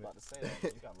minute. I was just about to say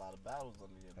that. You got a lot of battles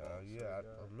under your belt.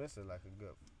 I'm missing like a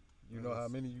good. You know how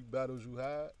many battles you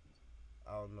had?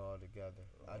 I don't know altogether.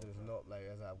 I just know, like,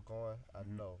 as I'm going, I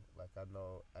know. Like, I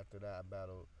know after that I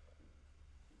battled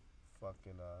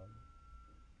fucking,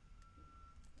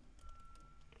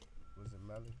 was it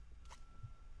Melly?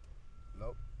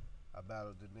 Nope. I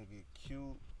battled the nigga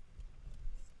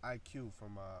IQ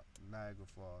from Niagara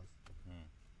Falls.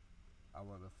 I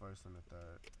won the first and the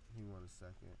third. He won the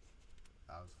second.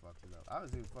 I was fucking up. I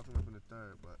was even fucking up in the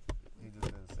third, but he just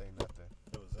didn't say nothing.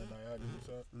 It was in Niagara, you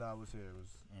said? No, I was here. It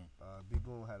was B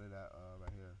Boom had it at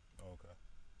right here. Oh, okay.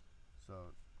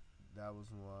 So that was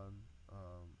one.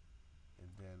 And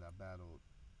then I battled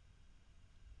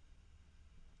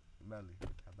Melly.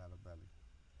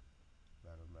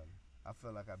 I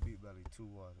feel like I beat Melly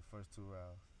 2-1 the first 2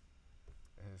 rounds.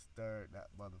 And his third, that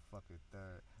motherfucking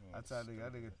third. I tell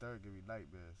that nigga third give me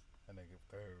nightmares. That nigga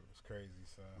third was crazy,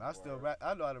 son. I still rap.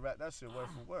 I know how to rap that shit word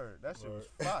for word. That shit was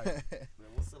fire.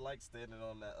 Man, what's it like standing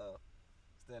on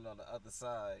the other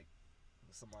side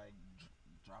with somebody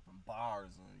dropping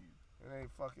bars on you? It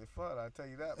ain't fucking fun, I tell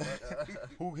you that much.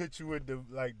 Who hit you with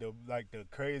the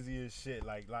craziest shit,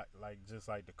 like just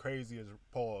like the craziest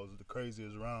pause, the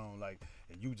craziest round, like,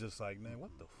 and you just like, man,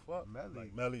 what the fuck? Melly,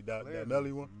 like Melly, that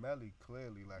Melly one. Melly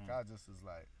clearly, like I just was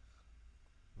like,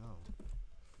 yo,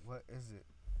 what is it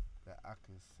that I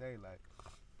can say? Like,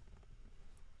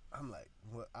 I'm like,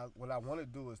 what I want to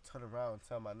do is turn around and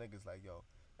tell my niggas like, yo,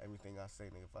 everything I say,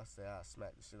 nigga, if I say I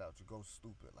smack the shit out you, go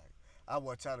stupid. Like, I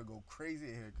want y'all to go crazy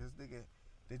in here, cause nigga,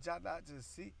 did y'all not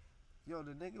just see? Yo,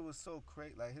 the nigga was so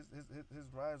crazy. Like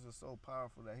his rhymes were so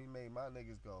powerful that he made my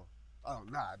niggas go, oh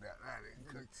nah, that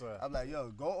ain't good. I'm like, yo,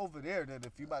 go over there then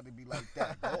if you about to be like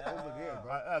that. Go over there,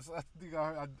 bro.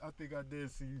 I think I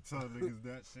did see you tell niggas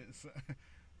that shit. So.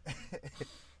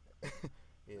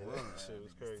 Yeah, that shit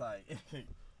was crazy. Tight.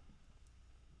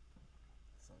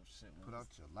 Some shit. Put out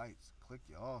your lights, click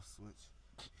your off switch,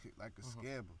 like a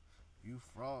scammer. You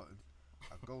fraud.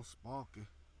 I go sparking.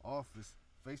 Office,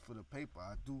 face for the paper.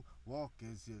 I do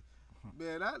walk-ins.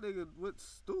 Man, that nigga went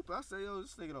stupid. I say, yo,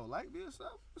 this nigga don't like me or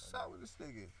something. What's up with this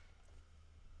nigga?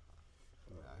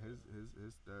 Nah,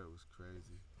 his third was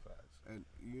crazy. Facts. And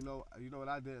you know what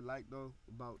I didn't like though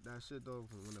about that shit though,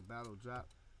 when the battle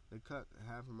dropped, they cut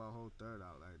half of my whole third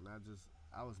out. Like, not just,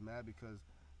 I was mad because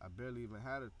I barely even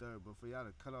had a third, but for y'all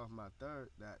to cut off my third,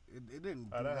 that it didn't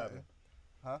do How'd that nothing. happen?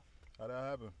 Huh? How'd that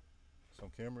happen?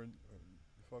 Some camera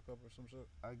fuck up or some shit?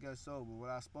 I guess so, but when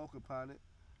I spoke upon it,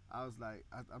 I was like,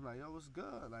 I'm like, yo, what's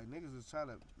good? Like, niggas was trying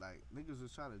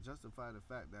to justify the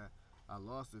fact that I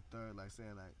lost the third, like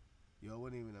saying like, yo, it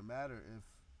wouldn't even matter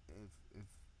if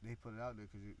they put it out there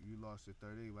because you lost your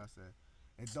third anyway. I said,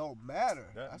 it don't matter.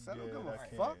 I said, I don't give a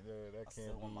fuck. Yeah, that I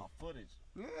still want my footage.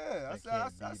 Yeah, I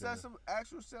said some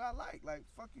actual shit I like. Like,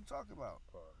 fuck you talking about?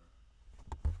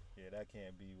 Yeah, that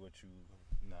can't be what you.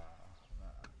 Nah.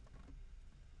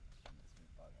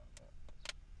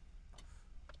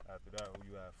 After that, who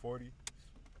you had? 40?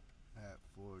 I had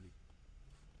 40.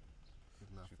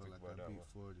 And I feel like I beat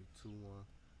 40. 2-1.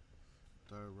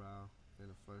 Third round. In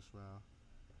the first round,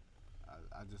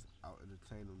 I just out-entertained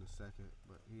overtamed him the second,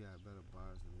 but he had better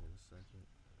bars than me in the second.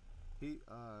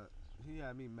 He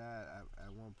had me mad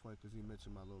at one point because he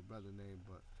mentioned my little brother name,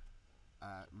 but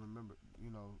I remember,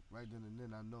 right then and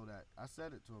then I know that I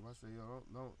said it to him. I said, yo,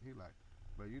 don't. He like,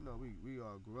 bro, we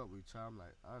all grew up with each other. I'm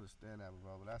like, I understand that,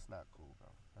 bro, but that's not cool, bro.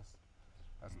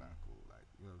 That's not cool. Like,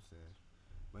 you know what I'm saying?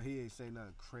 But he ain't say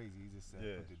nothing crazy. He just said,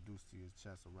 put the deuce to his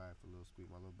chest and ride for Lil Speak.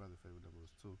 My little brother favorite number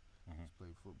was 2. Just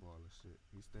played football and shit.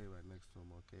 He stayed right next to him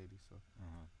on Katie, so.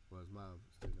 Well, his mom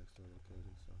stayed next to him on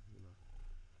Katie, so,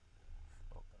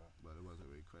 Okay. But it wasn't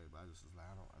really crazy. But I just was like,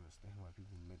 I don't understand why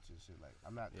people mention shit. Like,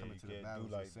 I'm not coming to the can't do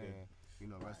battles like and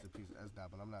saying, rest in peace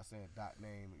S-Dot, but I'm not saying dot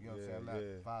name. You know what I'm saying? I'm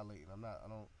not violating. I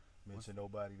don't mention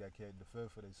nobody that can't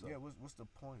defend for themselves. Yeah, what's the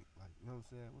point? Like, you know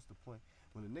what I'm saying? What's the point?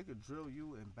 When a nigga drill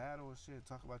you in battle and shit,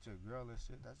 talk about your girl and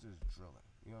shit, that's just drilling.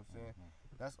 You know what I'm saying?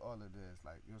 That's all it is.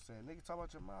 Like, you know what I'm saying? Nigga talk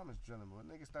about your mom is drilling, but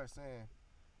nigga start saying,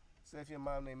 say if your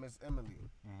mom name Miss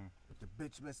Emily, the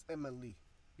bitch Miss Emily.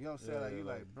 You know what I'm saying? Like, you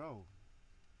like, bro,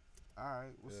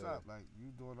 alright, what's up? Like,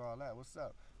 you doing all that, what's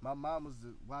up? My mom was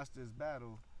to watch this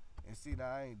battle and see that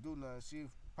I ain't do nothing. She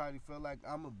probably feel like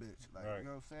I'm a bitch. Like, you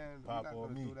know what I'm saying? Pop We're not on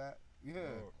gonna me. do that.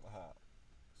 Yeah.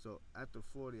 So at the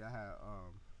 40, I had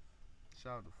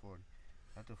shout out to 40.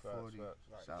 At the 40,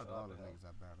 shout out to all the niggas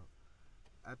I battled.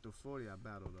 At the 40, I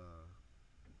battled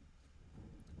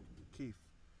Keith.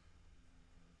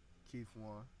 Keith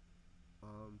won.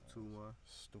 2-1.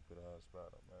 Stupid ass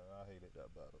battle, man. I hated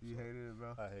that battle. You hated it,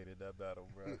 bro? I hated that battle,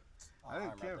 bro. I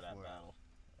didn't care for that it. battle.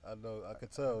 I know, I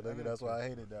could tell, nigga. That's why I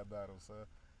hated that battle, son.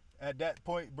 At that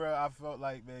point, bro, I felt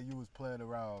like, man, you was playing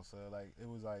around, son. Like, it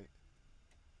was like,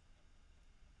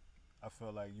 I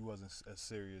felt like you wasn't as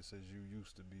serious as you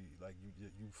used to be. Like,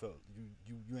 you felt,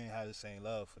 you ain't had the same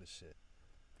love for the shit.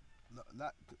 No,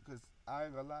 not, because I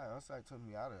ain't gonna lie. Outside took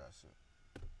me out of that shit.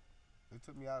 They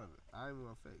took me out of it. I ain't even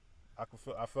gonna fake. I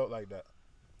felt like that.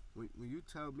 When you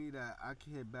tell me that I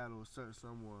can't battle a certain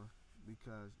someone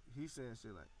because he's saying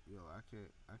shit like, yo, I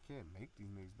can't make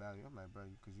these niggas battle you. I'm like, bro,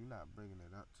 because you're not bringing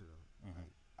it up to them.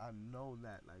 Like, I know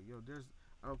that. Like, yo,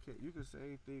 I don't care. You can say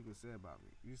anything you can say about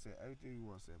me. You say everything you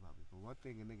want to say about me. But one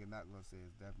thing a nigga not gonna say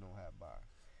is Def don't have bars.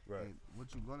 Right. And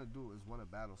what you're gonna do is want to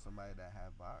battle somebody that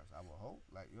have bars. I would hope.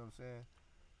 Like, you know what I'm saying?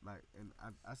 Like, and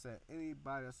I said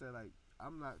anybody. I said, like,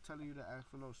 I'm not telling you to ask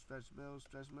for no Stretch Mills.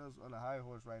 Stretch Mills on a high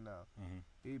horse right now.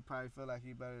 He probably feel like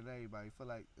he better than everybody. He feel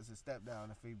like it's a step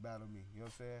down if he battle me. You know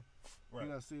what I'm saying? Right. He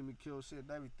done see me kill shit and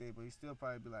everything, but he still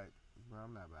probably be like, bro,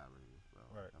 I'm not battling you, bro.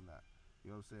 Right. I'm not. You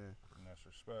know what I'm saying? And that's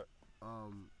respect.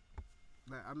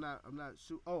 Like I'm not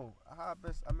shoot. Oh, I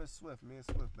miss Swift. Me and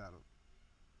Swift battled.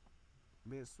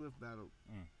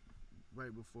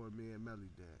 Right before me and Melly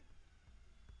did.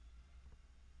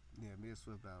 Yeah, me and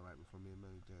Swift battled right before me and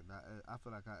Melly did. I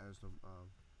feel like I edged him.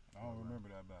 I don't remember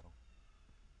that battle.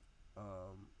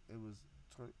 It was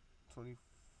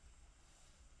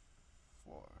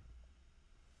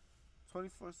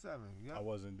 24/7. Yeah. I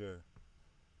wasn't there.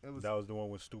 It was. That was the one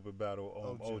with stupid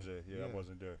battle OJ. Yeah, I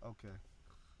wasn't there. Okay.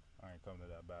 I ain't come to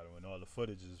that battle, and all the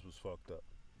footages was fucked up.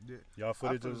 Yeah. Y'all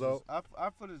footage was out?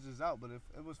 Our footage is out, but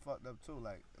it was fucked up too.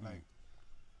 Like,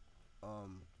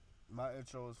 my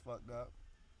intro was fucked up,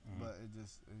 but it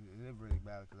didn't really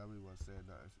matter because I really wasn't saying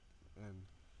nothing. And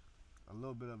a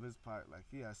little bit of his part, like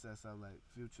he had said something like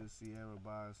Future Sierra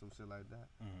bar or some shit like that.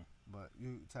 But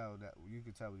you could tell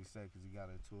what he said because he got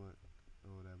into it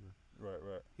or whatever.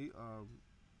 Right.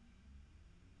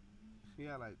 He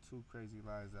had like 2 crazy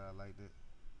lines that I liked it.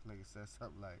 Nigga said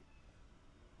something like,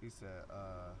 he said,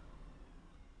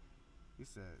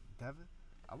 Devin,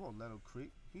 I won't let him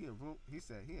creep. He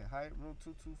said he in Hyatt room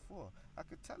 224. I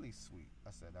could tell he's sweet.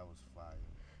 I said that was fire.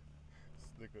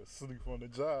 This nigga sleep on the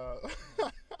job.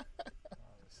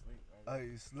 Oh,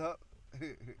 you slept?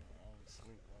 You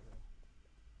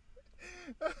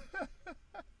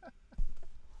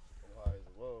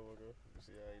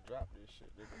see how he dropped this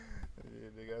shit, nigga. Yeah,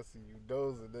 nigga, I see you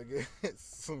dozing, nigga.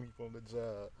 Sleep on the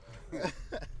job. You don't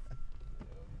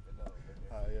even know, nigga.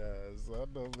 Ah, yeah, so I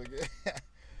know, nigga.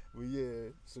 But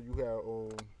yeah, so you had,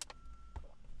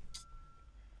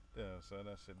 damn, son,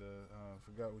 that shit,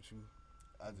 forgot what you,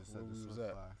 I just said where the we was Swift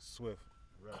at. fire. Swift.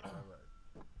 Right.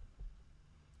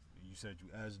 You said you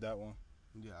edged that one?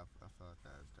 Yeah, I felt like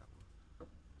that one.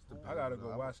 I gotta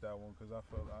go watch that one because I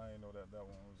ain't know that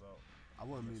one was out. I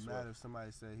wouldn't be Swift. mad if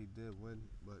somebody said he did win,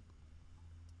 but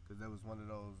because that was one of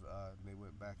those they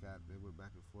went back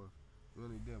and forth. We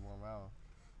only did one round.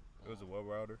 It was a web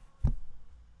router.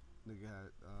 Nigga had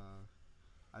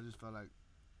I just felt like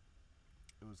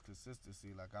it was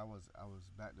consistency. Like I was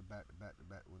back to back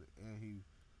with it, and he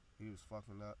was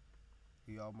fucking up.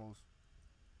 He almost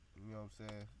You know what I'm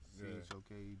saying? Yeah.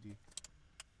 CHOKED.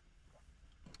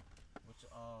 Which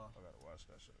I gotta watch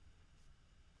that shit.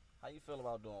 how you feel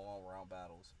about doing 1 round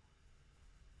battles?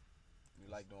 You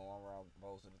like doing 1 round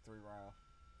opposed to the 3 rounds?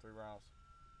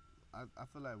 I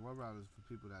feel like 1 round is for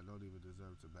people that don't even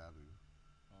deserve to battle you.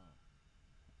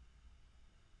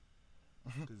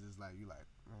 Because it's like, you like,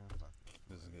 man, fuck it.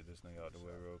 Just to get this thing out the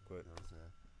way real quick. You know what I'm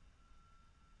saying?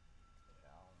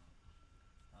 Yeah,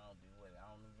 I don't do it. I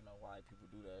don't even know why people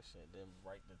do that shit. Then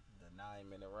write the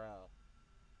 9-minute round.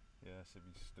 Yeah, that should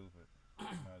be stupid.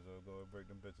 Might as well go and break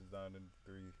them bitches down in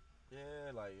 3.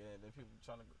 Yeah, like, yeah, then people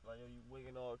trying to, like, yo, you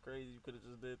wigging all crazy. You could have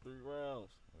just did 3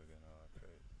 rounds. We're getting all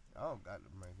crazy. I don't got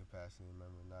the brain capacity to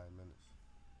remember 9 minutes.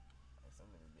 Like, some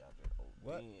niggas be out there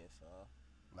What? ODing, son.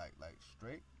 Like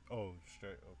straight? Oh,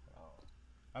 straight. Okay. Oh,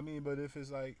 I mean, but if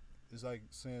it's like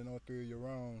saying all 3 of your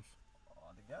rounds.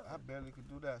 all together. I barely could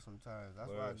do that sometimes. That's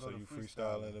why I go so to you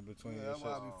freestyling. freestyling in between Yeah, your that's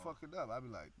why I shit. be fucking up. I be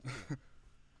like, damn.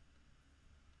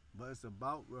 But it's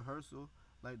about rehearsal.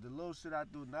 Like the little shit I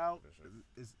do now, For sure.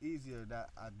 it's easier that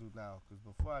I do now. Cause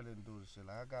before I didn't do the shit.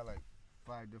 Like I got like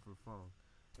 5 different phones.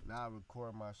 Now I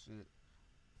record my shit,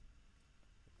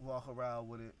 walk around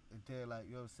with it, and then like,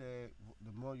 you know what I'm saying?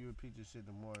 The more you repeat your shit,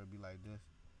 the more it be like this.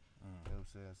 You know what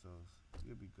I'm saying? So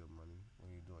it'll be good money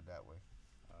when you do it that way.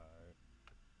 Alright.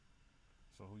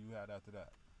 So who you had after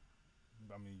that?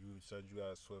 I mean, you said you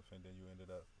had Swift and then you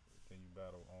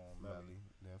battled on Melly.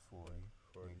 Then 40,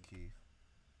 40. then Keith,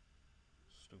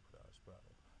 Stupid ass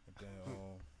battle. And then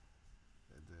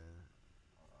and then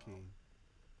King.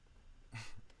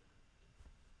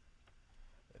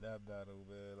 in that battle,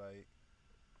 man, like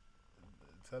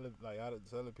tell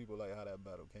the people like how that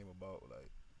battle came about, like.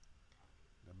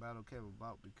 The battle came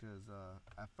about because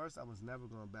at first I was never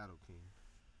gonna battle King.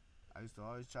 I used to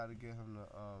always try to get him to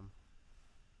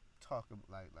talk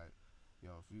like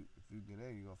yo, if you get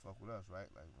in, you gonna fuck with us, right?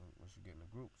 Like once you get in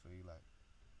the group. So he like,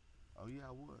 oh yeah,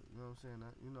 I would. You know what I'm saying?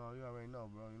 You already know,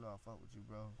 bro. You know I fuck with you,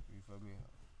 bro. You feel me?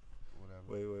 Whatever.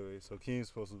 Wait. So King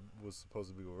was supposed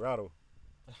to be with Rattle.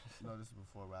 No, this is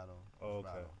before Rattle. Oh,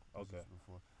 okay. This Okay. was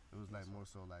before. It was like more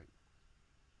so like.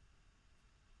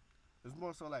 It's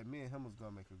more so like me and him was gonna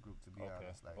make a group, to be Okay,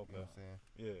 honest. Like, you know what I'm saying?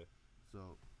 Yeah.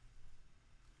 So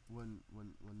when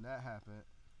that happened,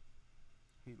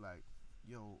 he like,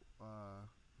 yo,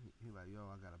 he like, yo,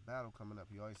 I got a battle coming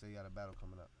up. He always say he had a battle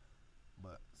coming up,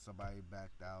 but somebody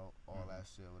backed out, all that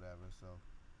shit, whatever. So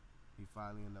he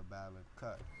finally ended up battling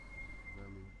Cut.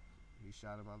 Feel me? He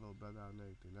shot at my little brother out and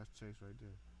everything. That's Chase right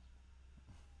there.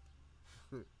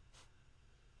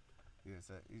 Yeah,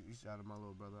 so he shot at my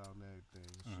little brother out and everything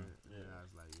and shit. Yeah. And I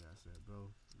was like, yeah, I said,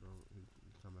 bro, he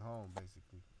coming home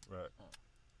basically. Right.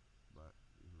 But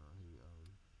he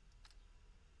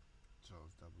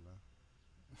chose double F.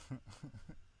 I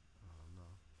don't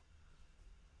know.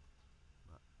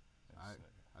 But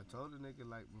I told the nigga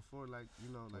like before, like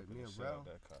like me and Rel,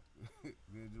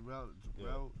 me and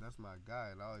Rel, that's my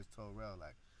guy, and I always told Rel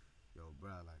like, yo,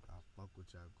 bro, like I fuck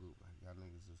with y'all group, like y'all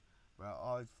niggas just. Bro,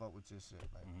 I always fuck with your shit.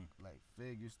 Like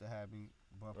Fig used to have me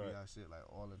bumping y'all shit like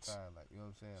all the time. Like, you know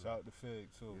what I'm saying? Shout out to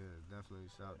Fig too. Yeah, definitely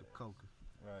shout out to Coca.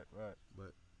 Right.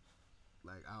 But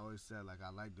like I always said, like I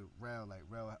like the Rel. Like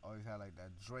Rel always had like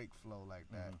that Drake flow, like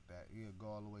that he'll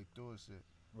go all the way through and shit.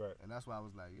 Right. And that's why I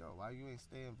was like, yo, why you ain't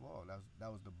stay involved? That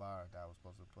was the bar that I was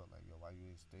supposed to put. Like, yo, why you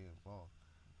ain't stay involved?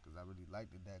 Because I really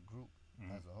liked it, that group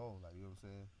as a whole. Like, you know what I'm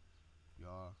saying?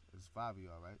 Y'all, it's 5 of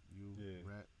y'all, right? You,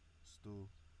 Rhett, Stu,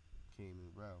 King,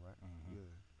 and Rel, right?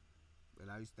 Yeah.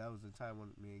 And that was the time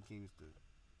when me and King used to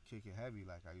kick it heavy.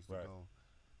 Like I used to go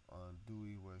on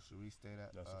Dewey where Sharice stayed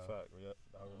at. That's a fact. Yep.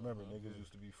 I remember niggas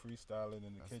used to be freestyling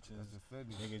in the kitchens. That's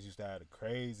Infinity. Niggas used to have the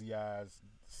crazy eyes.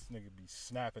 This nigga be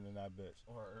snapping in that bitch.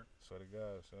 Word. Swear to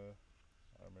God, son.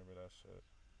 I remember that shit.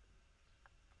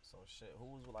 So shit,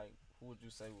 who would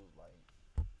you say was like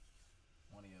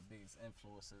one of your biggest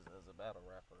influences as a battle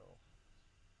rapper though?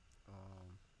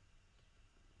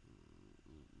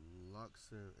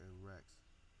 Lux and Rex.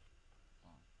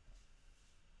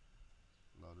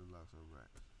 Loaded Lux and Rex.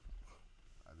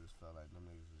 I just felt like them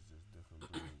niggas was just different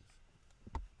breeds.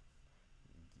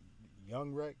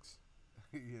 Young Rex?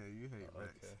 Yeah, you hate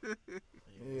Rex.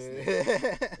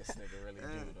 This nigga really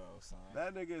do though, son.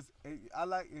 That nigga's, I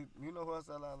like it. You know who else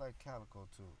I like? Calico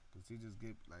too. Cause he just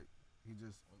get like,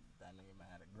 that nigga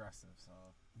mad aggressive,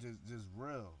 son. Just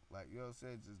real. Like, you know what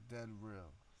I'm saying? Just dead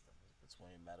real.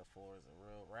 Between metaphors and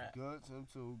real rap. Goods, him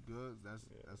too. Goods, that's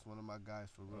one of my guys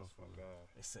for real. That's my guy.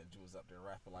 They said you was up there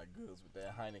rapping like Goods with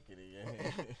that Heineken in your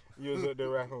hand. You was up there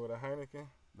rapping with a Heineken?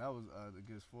 That was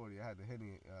against 40. I had the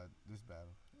Henny this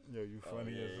battle. Yo, you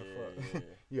funny as a fuck. Yeah.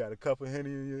 You got a cup of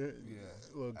Henny in your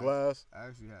little glass? I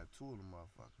actually had 2 of them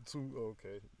motherfuckers. 2,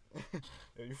 okay.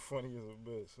 Yeah, you funny as a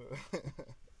bitch.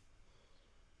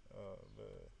 Oh,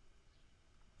 man.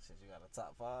 Shit, you got a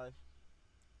top 5?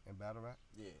 In battle rap?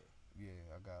 Yeah.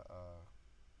 Yeah, I got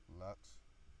Lux,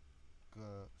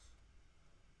 Goods,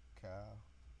 Cal,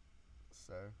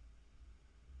 Sir,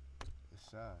 and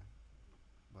Shine.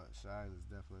 But Shine is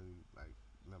definitely like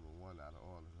number 1 out of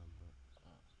all of them.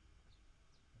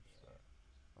 But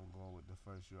I'm going with the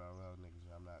first URL niggas.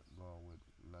 I'm not going with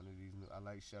none of these new. I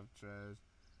like Chef Trez.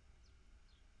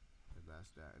 And that's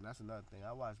that. And that's another thing.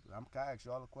 Can I ask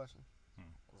y'all a question?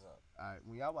 What's up? Alright,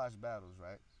 when y'all watch battles,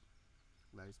 right?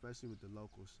 Like, especially with the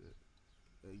local shit,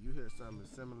 you hear something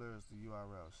similar as the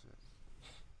URL shit.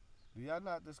 Do y'all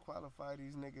not disqualify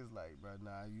these niggas like, bro,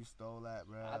 nah, you stole that,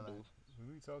 bro? I like, do.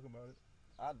 We talking about it.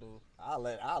 I do.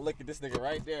 I'll look at this nigga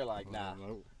right there like, nah.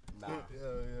 Nah.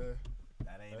 Yeah.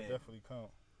 That ain't That it. definitely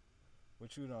count.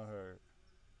 What you done heard?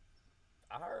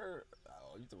 I heard.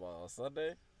 Oh, you talking about on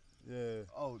Sunday? Yeah.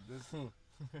 Oh, this. Heard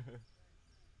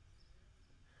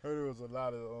there was a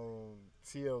lot of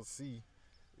TLC.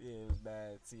 Yeah, it was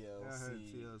bad. TLC. I heard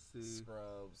TLC.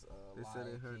 Scrubs. They said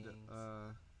they Lion heard Kings.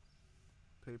 the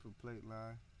paper plate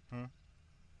line.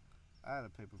 I had a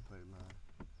paper plate line.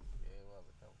 Yeah, it was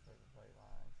a couple paper plate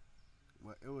lines.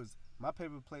 Well, it was my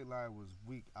paper plate line was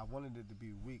weak. I wanted it to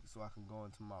be weak so I can go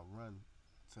into my run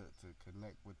to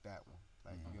connect with that one.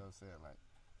 Like you know what I'm saying? Like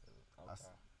Okay.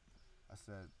 I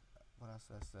said, what I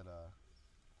said,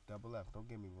 double F. Don't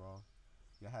get me wrong.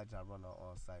 Y'all had y'all run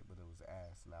on site, but it was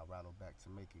ass. Now rattle back to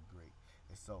make it great.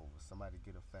 It's over. Somebody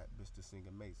get a fat bitch to sing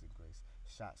Amazing Grace.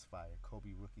 Shots fired.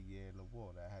 Kobe rookie year in the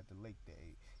water. I had the lake to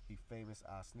 8. He famous,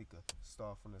 I sneaker.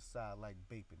 Star from the side like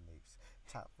Bapin Napes.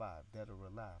 Top 5, dead or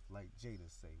alive, like Jada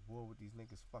say. War with these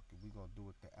niggas, fuck it. We gon'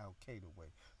 do it the Al Qaeda way.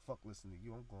 Fuck listen to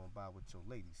you. I'm going by what your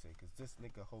lady say. Cause this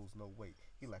nigga holds no weight.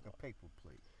 He like a paper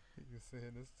plate. You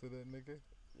saying this to that nigga?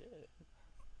 Yeah.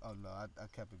 Oh no, I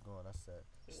kept it going. I said,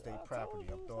 state I property.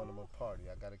 told I'm you throwing so. them a party.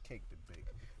 I got a cake to bake.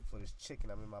 For this chicken,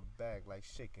 I'm in my bag like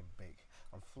shake and bake.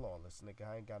 I'm flawless, nigga.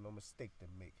 I ain't got no mistake to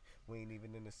make. We ain't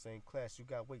even in the same class. You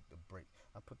got weight to break.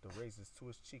 I put the razors to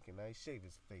his cheek and I ain't shave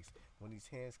his face. When these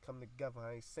hands come together,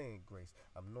 I ain't saying grace.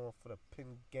 I'm known for the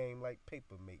pin game like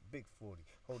paper mate. Big 40,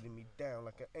 holding me down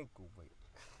like an ankle weight.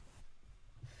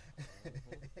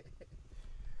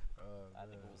 I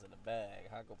think it was in the bag.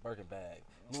 I go Birkin bag.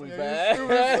 Louis Yeah,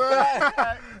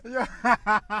 bag.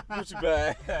 Gucci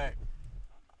bag.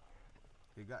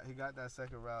 He got that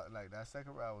second round. Like that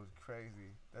second round was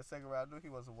crazy. That second round, I knew he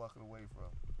wasn't walking away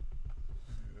from.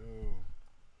 Yo,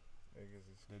 niggas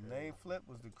is The crazy. name flip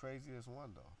was the craziest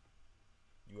one though.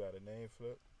 You got a name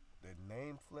flip? The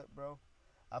name flip, bro.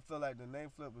 I feel like the name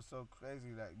flip was so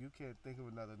crazy that you can't think of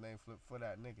another name flip for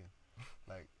that nigga.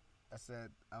 Like I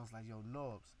was like, yo,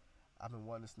 Norbs, I've been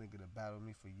wanting this nigga to battle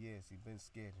me for years. He been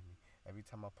scared of me. Every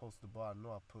time I post the bar, I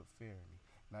know I put fear in him.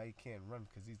 Now he can't run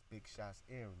because these big shots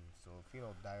airing him. So if he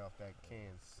don't die off that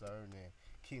cancer, then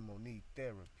chemo need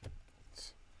therapy.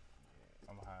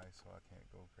 I'm high, so I can't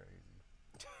go crazy.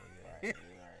 Right,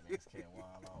 niggas can't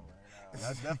wild out right now.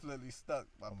 I definitely stuck.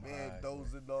 My I'm man high,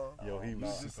 dozing off. Yo, he He's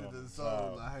was just sick in on the the zone.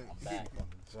 job. Like, I'm back. I'm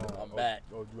Oh, back.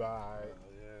 Oh, you alright?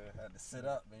 Yeah, had to sit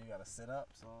up, man. You gotta sit up,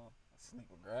 so sleep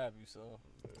will grab you, so.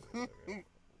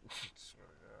 Swear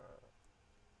to God.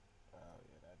 Oh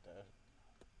yeah, that.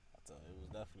 I tell you, it was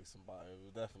definitely somebody. It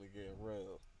was definitely getting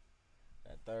real.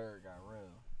 That third got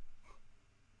real.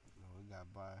 no, we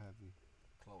got bar heavy.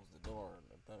 Closed the door in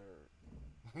the third.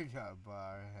 We got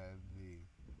bar heavy.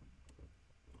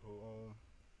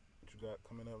 What you got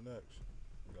coming up next?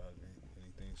 You got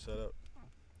anything set up?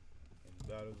 Any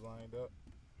battles lined up?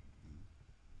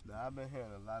 Now, I've been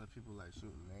hearing a lot of people like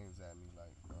shooting names at me.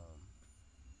 Like,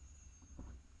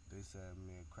 they said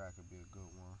me and Crack would be a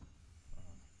good one.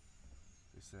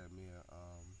 They said me and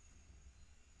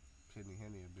Penny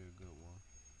Henny would be a good one.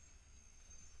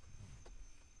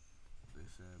 They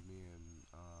said me and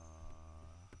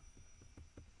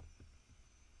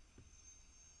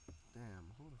damn,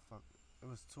 who the fuck? It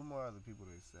was 2 more other people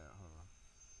they said. Hold on.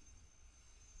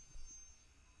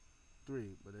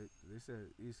 3, but they said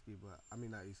Iski, but I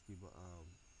mean not Iski, but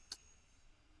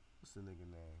what's the nigga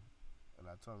name? And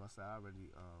I told him, I said I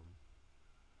already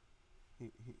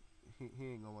he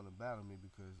ain't gonna want to battle me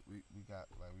because we got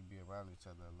like we be around each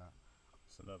other a lot.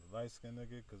 It's another light skin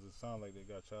nigga, cause it sounds like they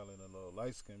got y'all in a little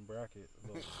light skin bracket, a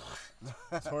little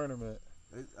tournament.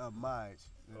 It's Maj.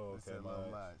 Oh, They okay, said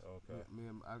Lil Maj. Maj. Okay. Me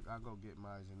and I go get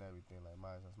Maj and everything. Like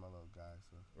Maj, that's my little guy.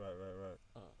 So Right.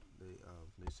 they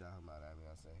shot him out at me.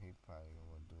 I said he probably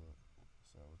gonna want to do it.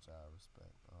 saying, which I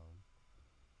respect.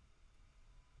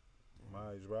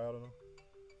 Miles riding him.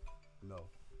 No.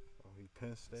 Oh, he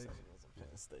Penn He State. said he was in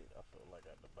Penn State. I feel like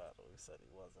at the battle, he said he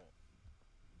wasn't.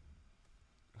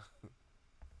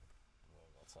 We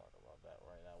ain't gonna talk about that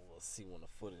right now. We'll see when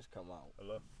the footage come out.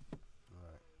 Hello. All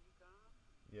right.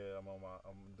 Yeah, I'm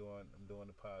doing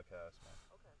the podcast, man.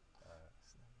 Okay.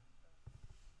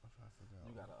 I'm trying to figure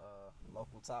out. You got a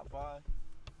local top 5?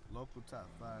 Local top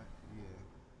 5, yeah.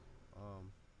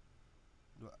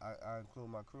 Do I include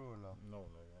my crew or no? No,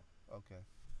 nigga. Okay.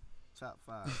 Top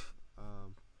 5.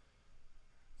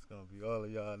 It's gonna be all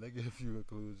of y'all, nigga, if you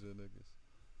include your niggas.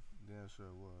 Damn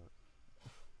sure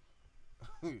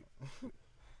would.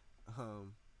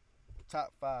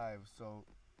 Top 5. So,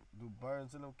 do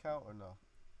Burns in them count or no?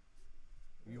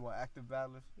 You want active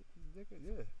battlers?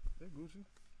 Yeah, they Gucci.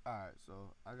 All right. So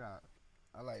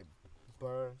I like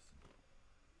Burns.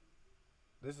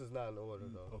 This is not in order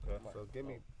though. Okay. So give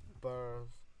me Burns.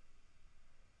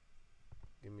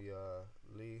 Give me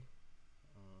Lee.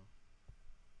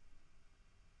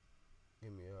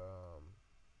 Give me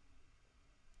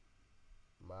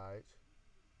Mige.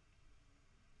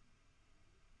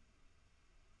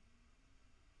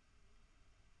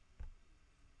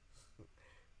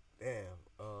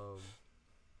 Damn.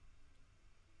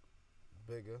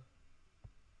 Bigger.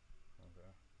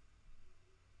 Okay.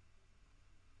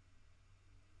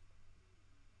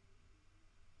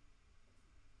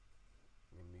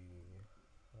 Give me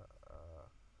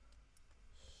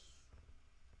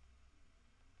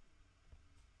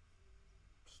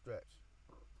Stretch.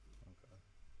 Okay.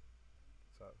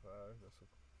 Top 5. That's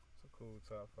a cool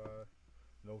top 5.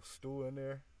 No Stu in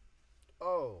there.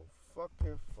 Oh,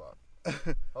 fucking fuck.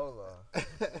 Hold on.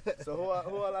 So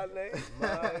who all I name?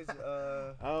 Mige,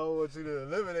 I don't want you to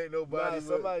eliminate nobody. nah,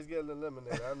 somebody's getting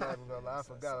eliminated. I'm not even gonna lie. I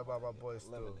forgot about my boy Stu.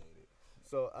 Eliminated.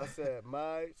 So I said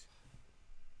Mige,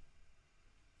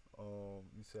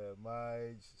 You said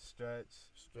Mige, Stretch,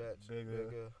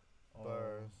 Bigger,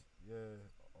 Burns. Yeah.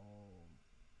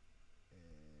 And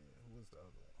who was the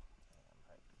other one?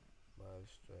 Mige,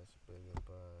 Stretch, Bigger,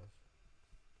 Burns.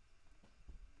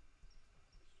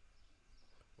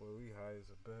 Well, we high as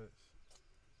a bitch.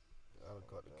 I don't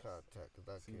got the contact because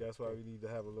I See, can't. that's why we need to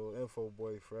have a little info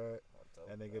boy, Fred.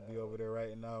 I And they could be over there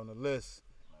writing down the list.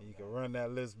 And you can run that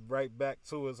list right back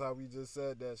to us how we just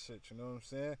said that shit. You know what I'm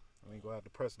saying? We ain't gonna have to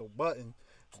press no button.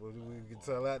 But we can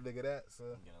tell that nigga that, so.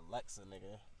 Get Alexa,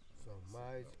 nigga. So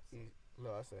Mige,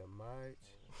 I said Mige,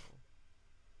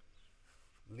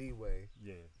 Leeway,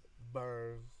 Yeah.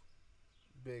 Burns,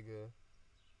 Bigger,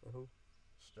 and who?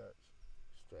 Stretch.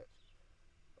 Stretch.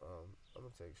 I'm gonna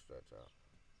take Stretch out.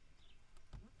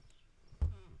 I'm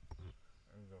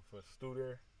gonna put Stu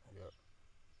there. Yep.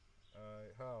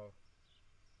 Alright, how?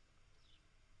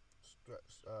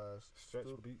 Stretch. Stretch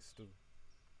beat Stu.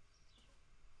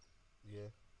 Yeah,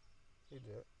 he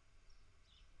did.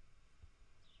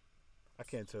 I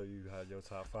can't tell you how your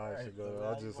top 5 Alright, should so go. now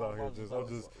I you just going out here about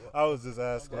just the- I was just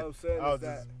asking. What I'm saying I was is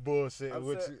that just bullshitting I'm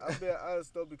with you. being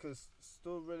honest though because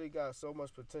Stu really got so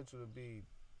much potential to be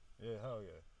Yeah, hell yeah.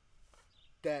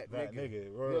 that That nigga. nigga,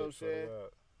 You know what I'm so, saying?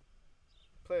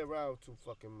 Play around too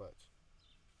fucking much.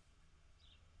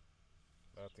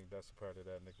 I think that's a part of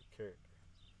that nigga character.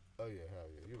 Oh yeah, hell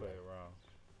yeah, you Play right. around.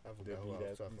 I They forgot be who I was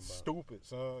that talking about. stupid,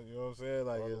 son. You know what I'm saying?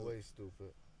 Like All the it's- way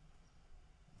stupid.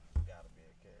 Gotta be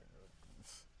a character.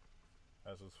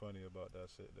 that's what's funny about that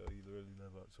shit though. He really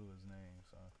live up to his name,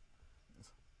 son.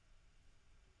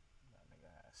 That nigga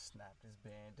had snapped his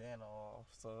bandana off,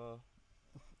 so.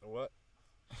 What?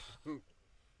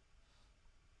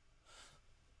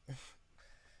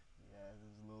 Yeah,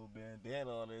 his little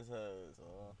bandana on his head, so.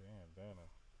 Damn, Dana.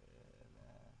 Yeah,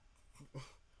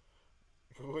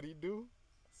 man. What'd he do?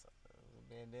 So, the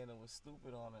bandana was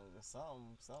stupid on it, or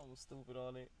something stupid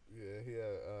on it. Yeah, he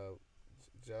had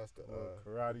just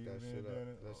karate that shit up.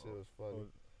 bandana? That shit was funny.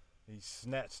 He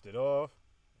snatched it off.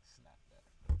 Snap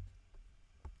that.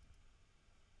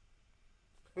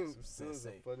 Stu Some was a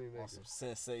sensei, funny on nigga. some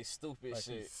sensei stupid Like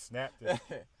he shit. snapped it.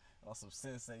 On some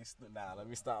sensei Nah, let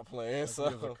me stop playing. Like So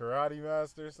he was a karate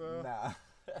master, son. nah.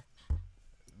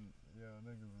 Yeah,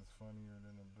 niggas is funnier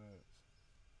than a bitch.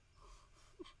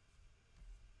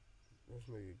 This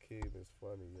nigga Keem is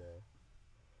funny, yeah.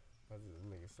 I just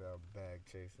nigga sound bag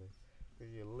chasing.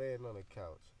 You're laying on the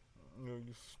couch, No,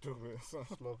 you stupid, son.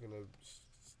 smoking a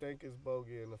stinkest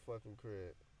bogey in the fucking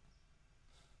crib.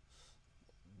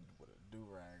 With a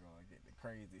do-rag on, getting the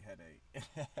crazy headache.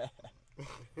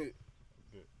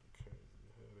 Get crazy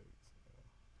headaches.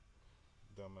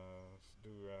 Dumbass,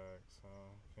 do-rags,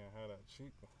 huh? Can't have that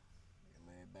cheap.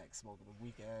 Laying back smoking the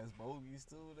weak ass bogeys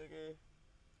too, nigga.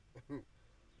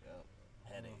 Yep.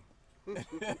 Headache.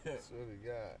 Swear to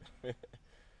God.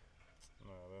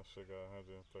 Nah, that shit got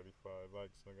 135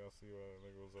 likes, nigga. I see why that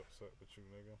nigga was upset with you,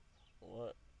 nigga.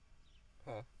 What?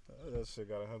 That shit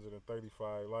got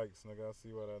 135 likes, nigga. I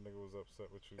see why that nigga was upset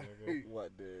with you, nigga.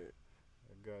 What did?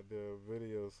 That goddamn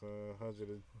video, son.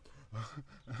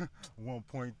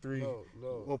 1.3.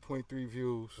 No. 1.3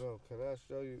 views. Bro, can I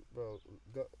show you, bro?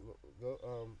 Go.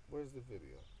 Where's the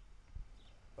video?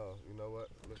 Oh, you know what?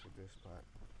 Look at this part.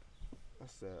 I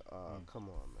said, come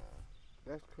on, man.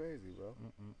 That's crazy, bro.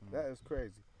 That is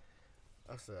crazy.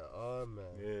 I said, oh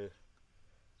man. Yeah.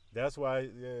 That's why.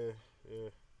 Yeah.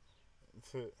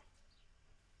 That's it.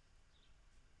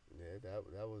 Yeah,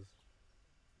 that was.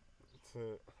 That's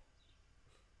it.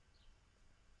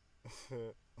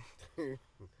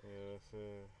 Yeah,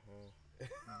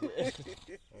 that's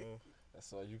it. That's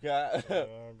all you got? I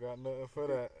don't got nothing for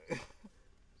that.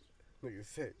 Nigga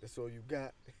said, that's all you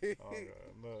got. I don't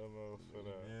got nothing else for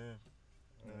that.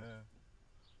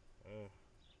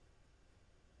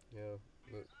 Yeah,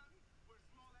 look.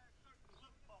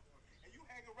 And you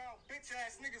hang around bitch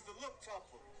ass niggas that look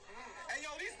tougher. Hey yo,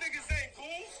 these niggas ain't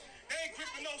goons. They ain't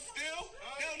gripping no steel.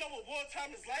 They don't know what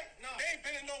wartime is like. They ain't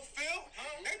been in no field.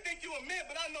 They think you a man,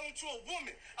 but I know that you a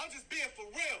woman. I'm just being for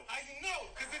real. How you know?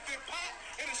 Cause if it pop,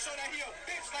 it'll show that he a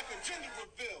bitch like a gender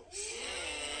reveal.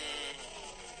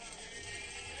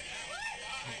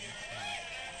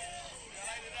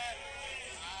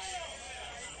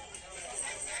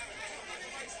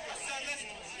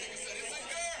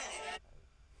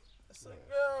 It's a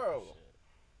girl.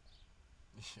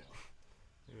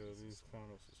 Yeah, these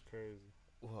comments is crazy.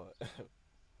 What?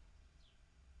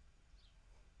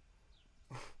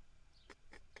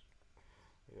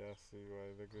 Yeah, I see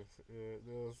why niggas. Yeah,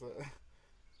 you know what I'm saying?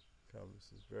 Comments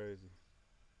is crazy.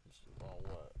 On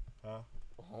what? Huh?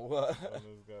 On what? On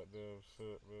this goddamn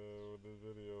shit, man, with this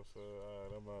video, so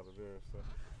alright, I'm out of there, so.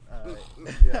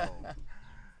 Alright.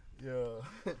 Yo.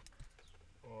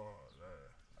 Oh, man.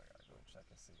 I gotta go check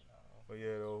and see now. But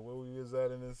yeah, though, where we was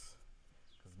at in this?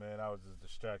 Cause man, I was just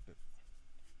distracted.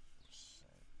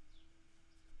 Shit.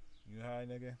 You high,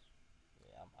 nigga?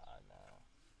 Yeah, I'm high now.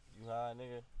 You high,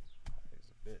 nigga? He's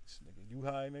a bitch, nigga. You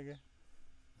high, nigga?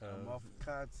 I'm off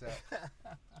contact. My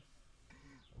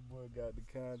boy got the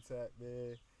contact,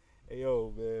 man. Hey,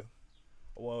 yo, man.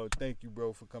 I want to thank you,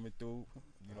 bro, for coming through.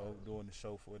 You know, doing the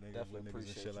show for niggas, Definitely with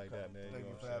niggas and appreciate shit you like that, coming man. Thank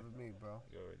you know for what I'm having me, bro.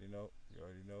 saying? You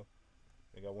already know. I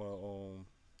think I want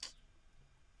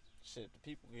Shit, the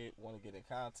people want to get in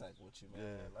contact with you, man.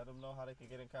 Yeah. Let them know how they can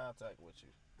get in contact with you.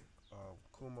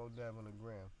 Kumo Dev on the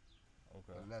gram.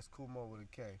 Okay. And that's Kumo with a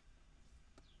K.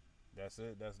 That's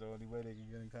it. That's the only way they can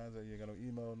get in contact. You ain't got no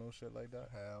email, no shit like that.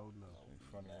 Hell no. You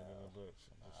funny No. in the bitch.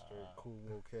 Just straight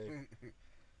cool, okay.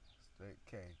 Straight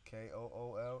K.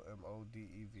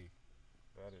 KOOLMODEV.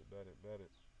 Bet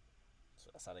it. So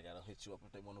that's how they gotta hit you up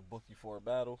if they want to book you for a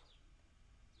battle.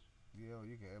 Yo,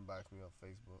 you can inbox me on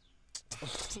Facebook.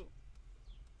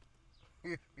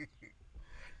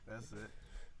 That's it.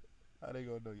 How they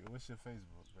gonna know you? What's your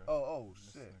Facebook, bro? Oh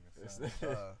This shit. nigga It's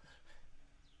sound-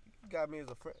 You got me as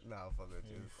a friend. Nah, fuck with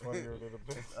you you. funnier than a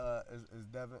bitch. It's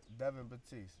Devin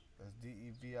Batiste. That's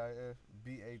DEVIN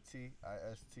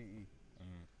BATISTE.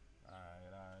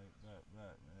 Alright, bet,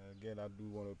 man. Again, I do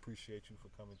want to appreciate you for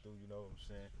coming through, you know what I'm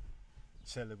saying?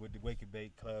 Chilling with the Wake and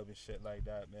Bake Club and shit like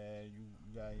that, man. You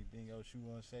got anything else you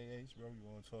want to say, Ace, bro? You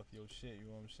want to talk your shit, you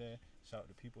know what I'm saying? Shout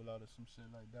the people out or some shit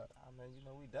like that. I mean, you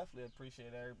know, we definitely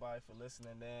appreciate everybody for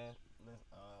listening, man.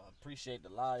 Appreciate the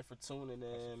live for tuning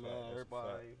in, man.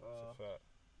 Everybody That's a fact.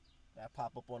 that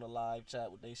pop up on the live chat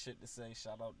with they shit to say.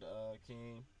 Shout out to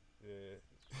King. Yeah.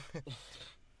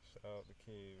 Shout out to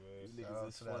King, man. You Shout out niggas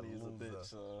is to that funny as a loser.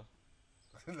 bitch.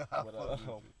 Nah, But, fuck with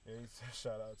you. Yeah, he said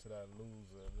shout out to that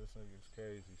loser. This nigga's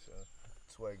crazy, son.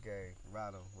 Sweat gang.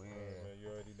 Rado. We in. Man, you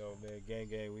already know, man.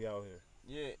 Gang, we out here.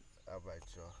 yeah. All right,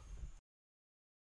 y'all.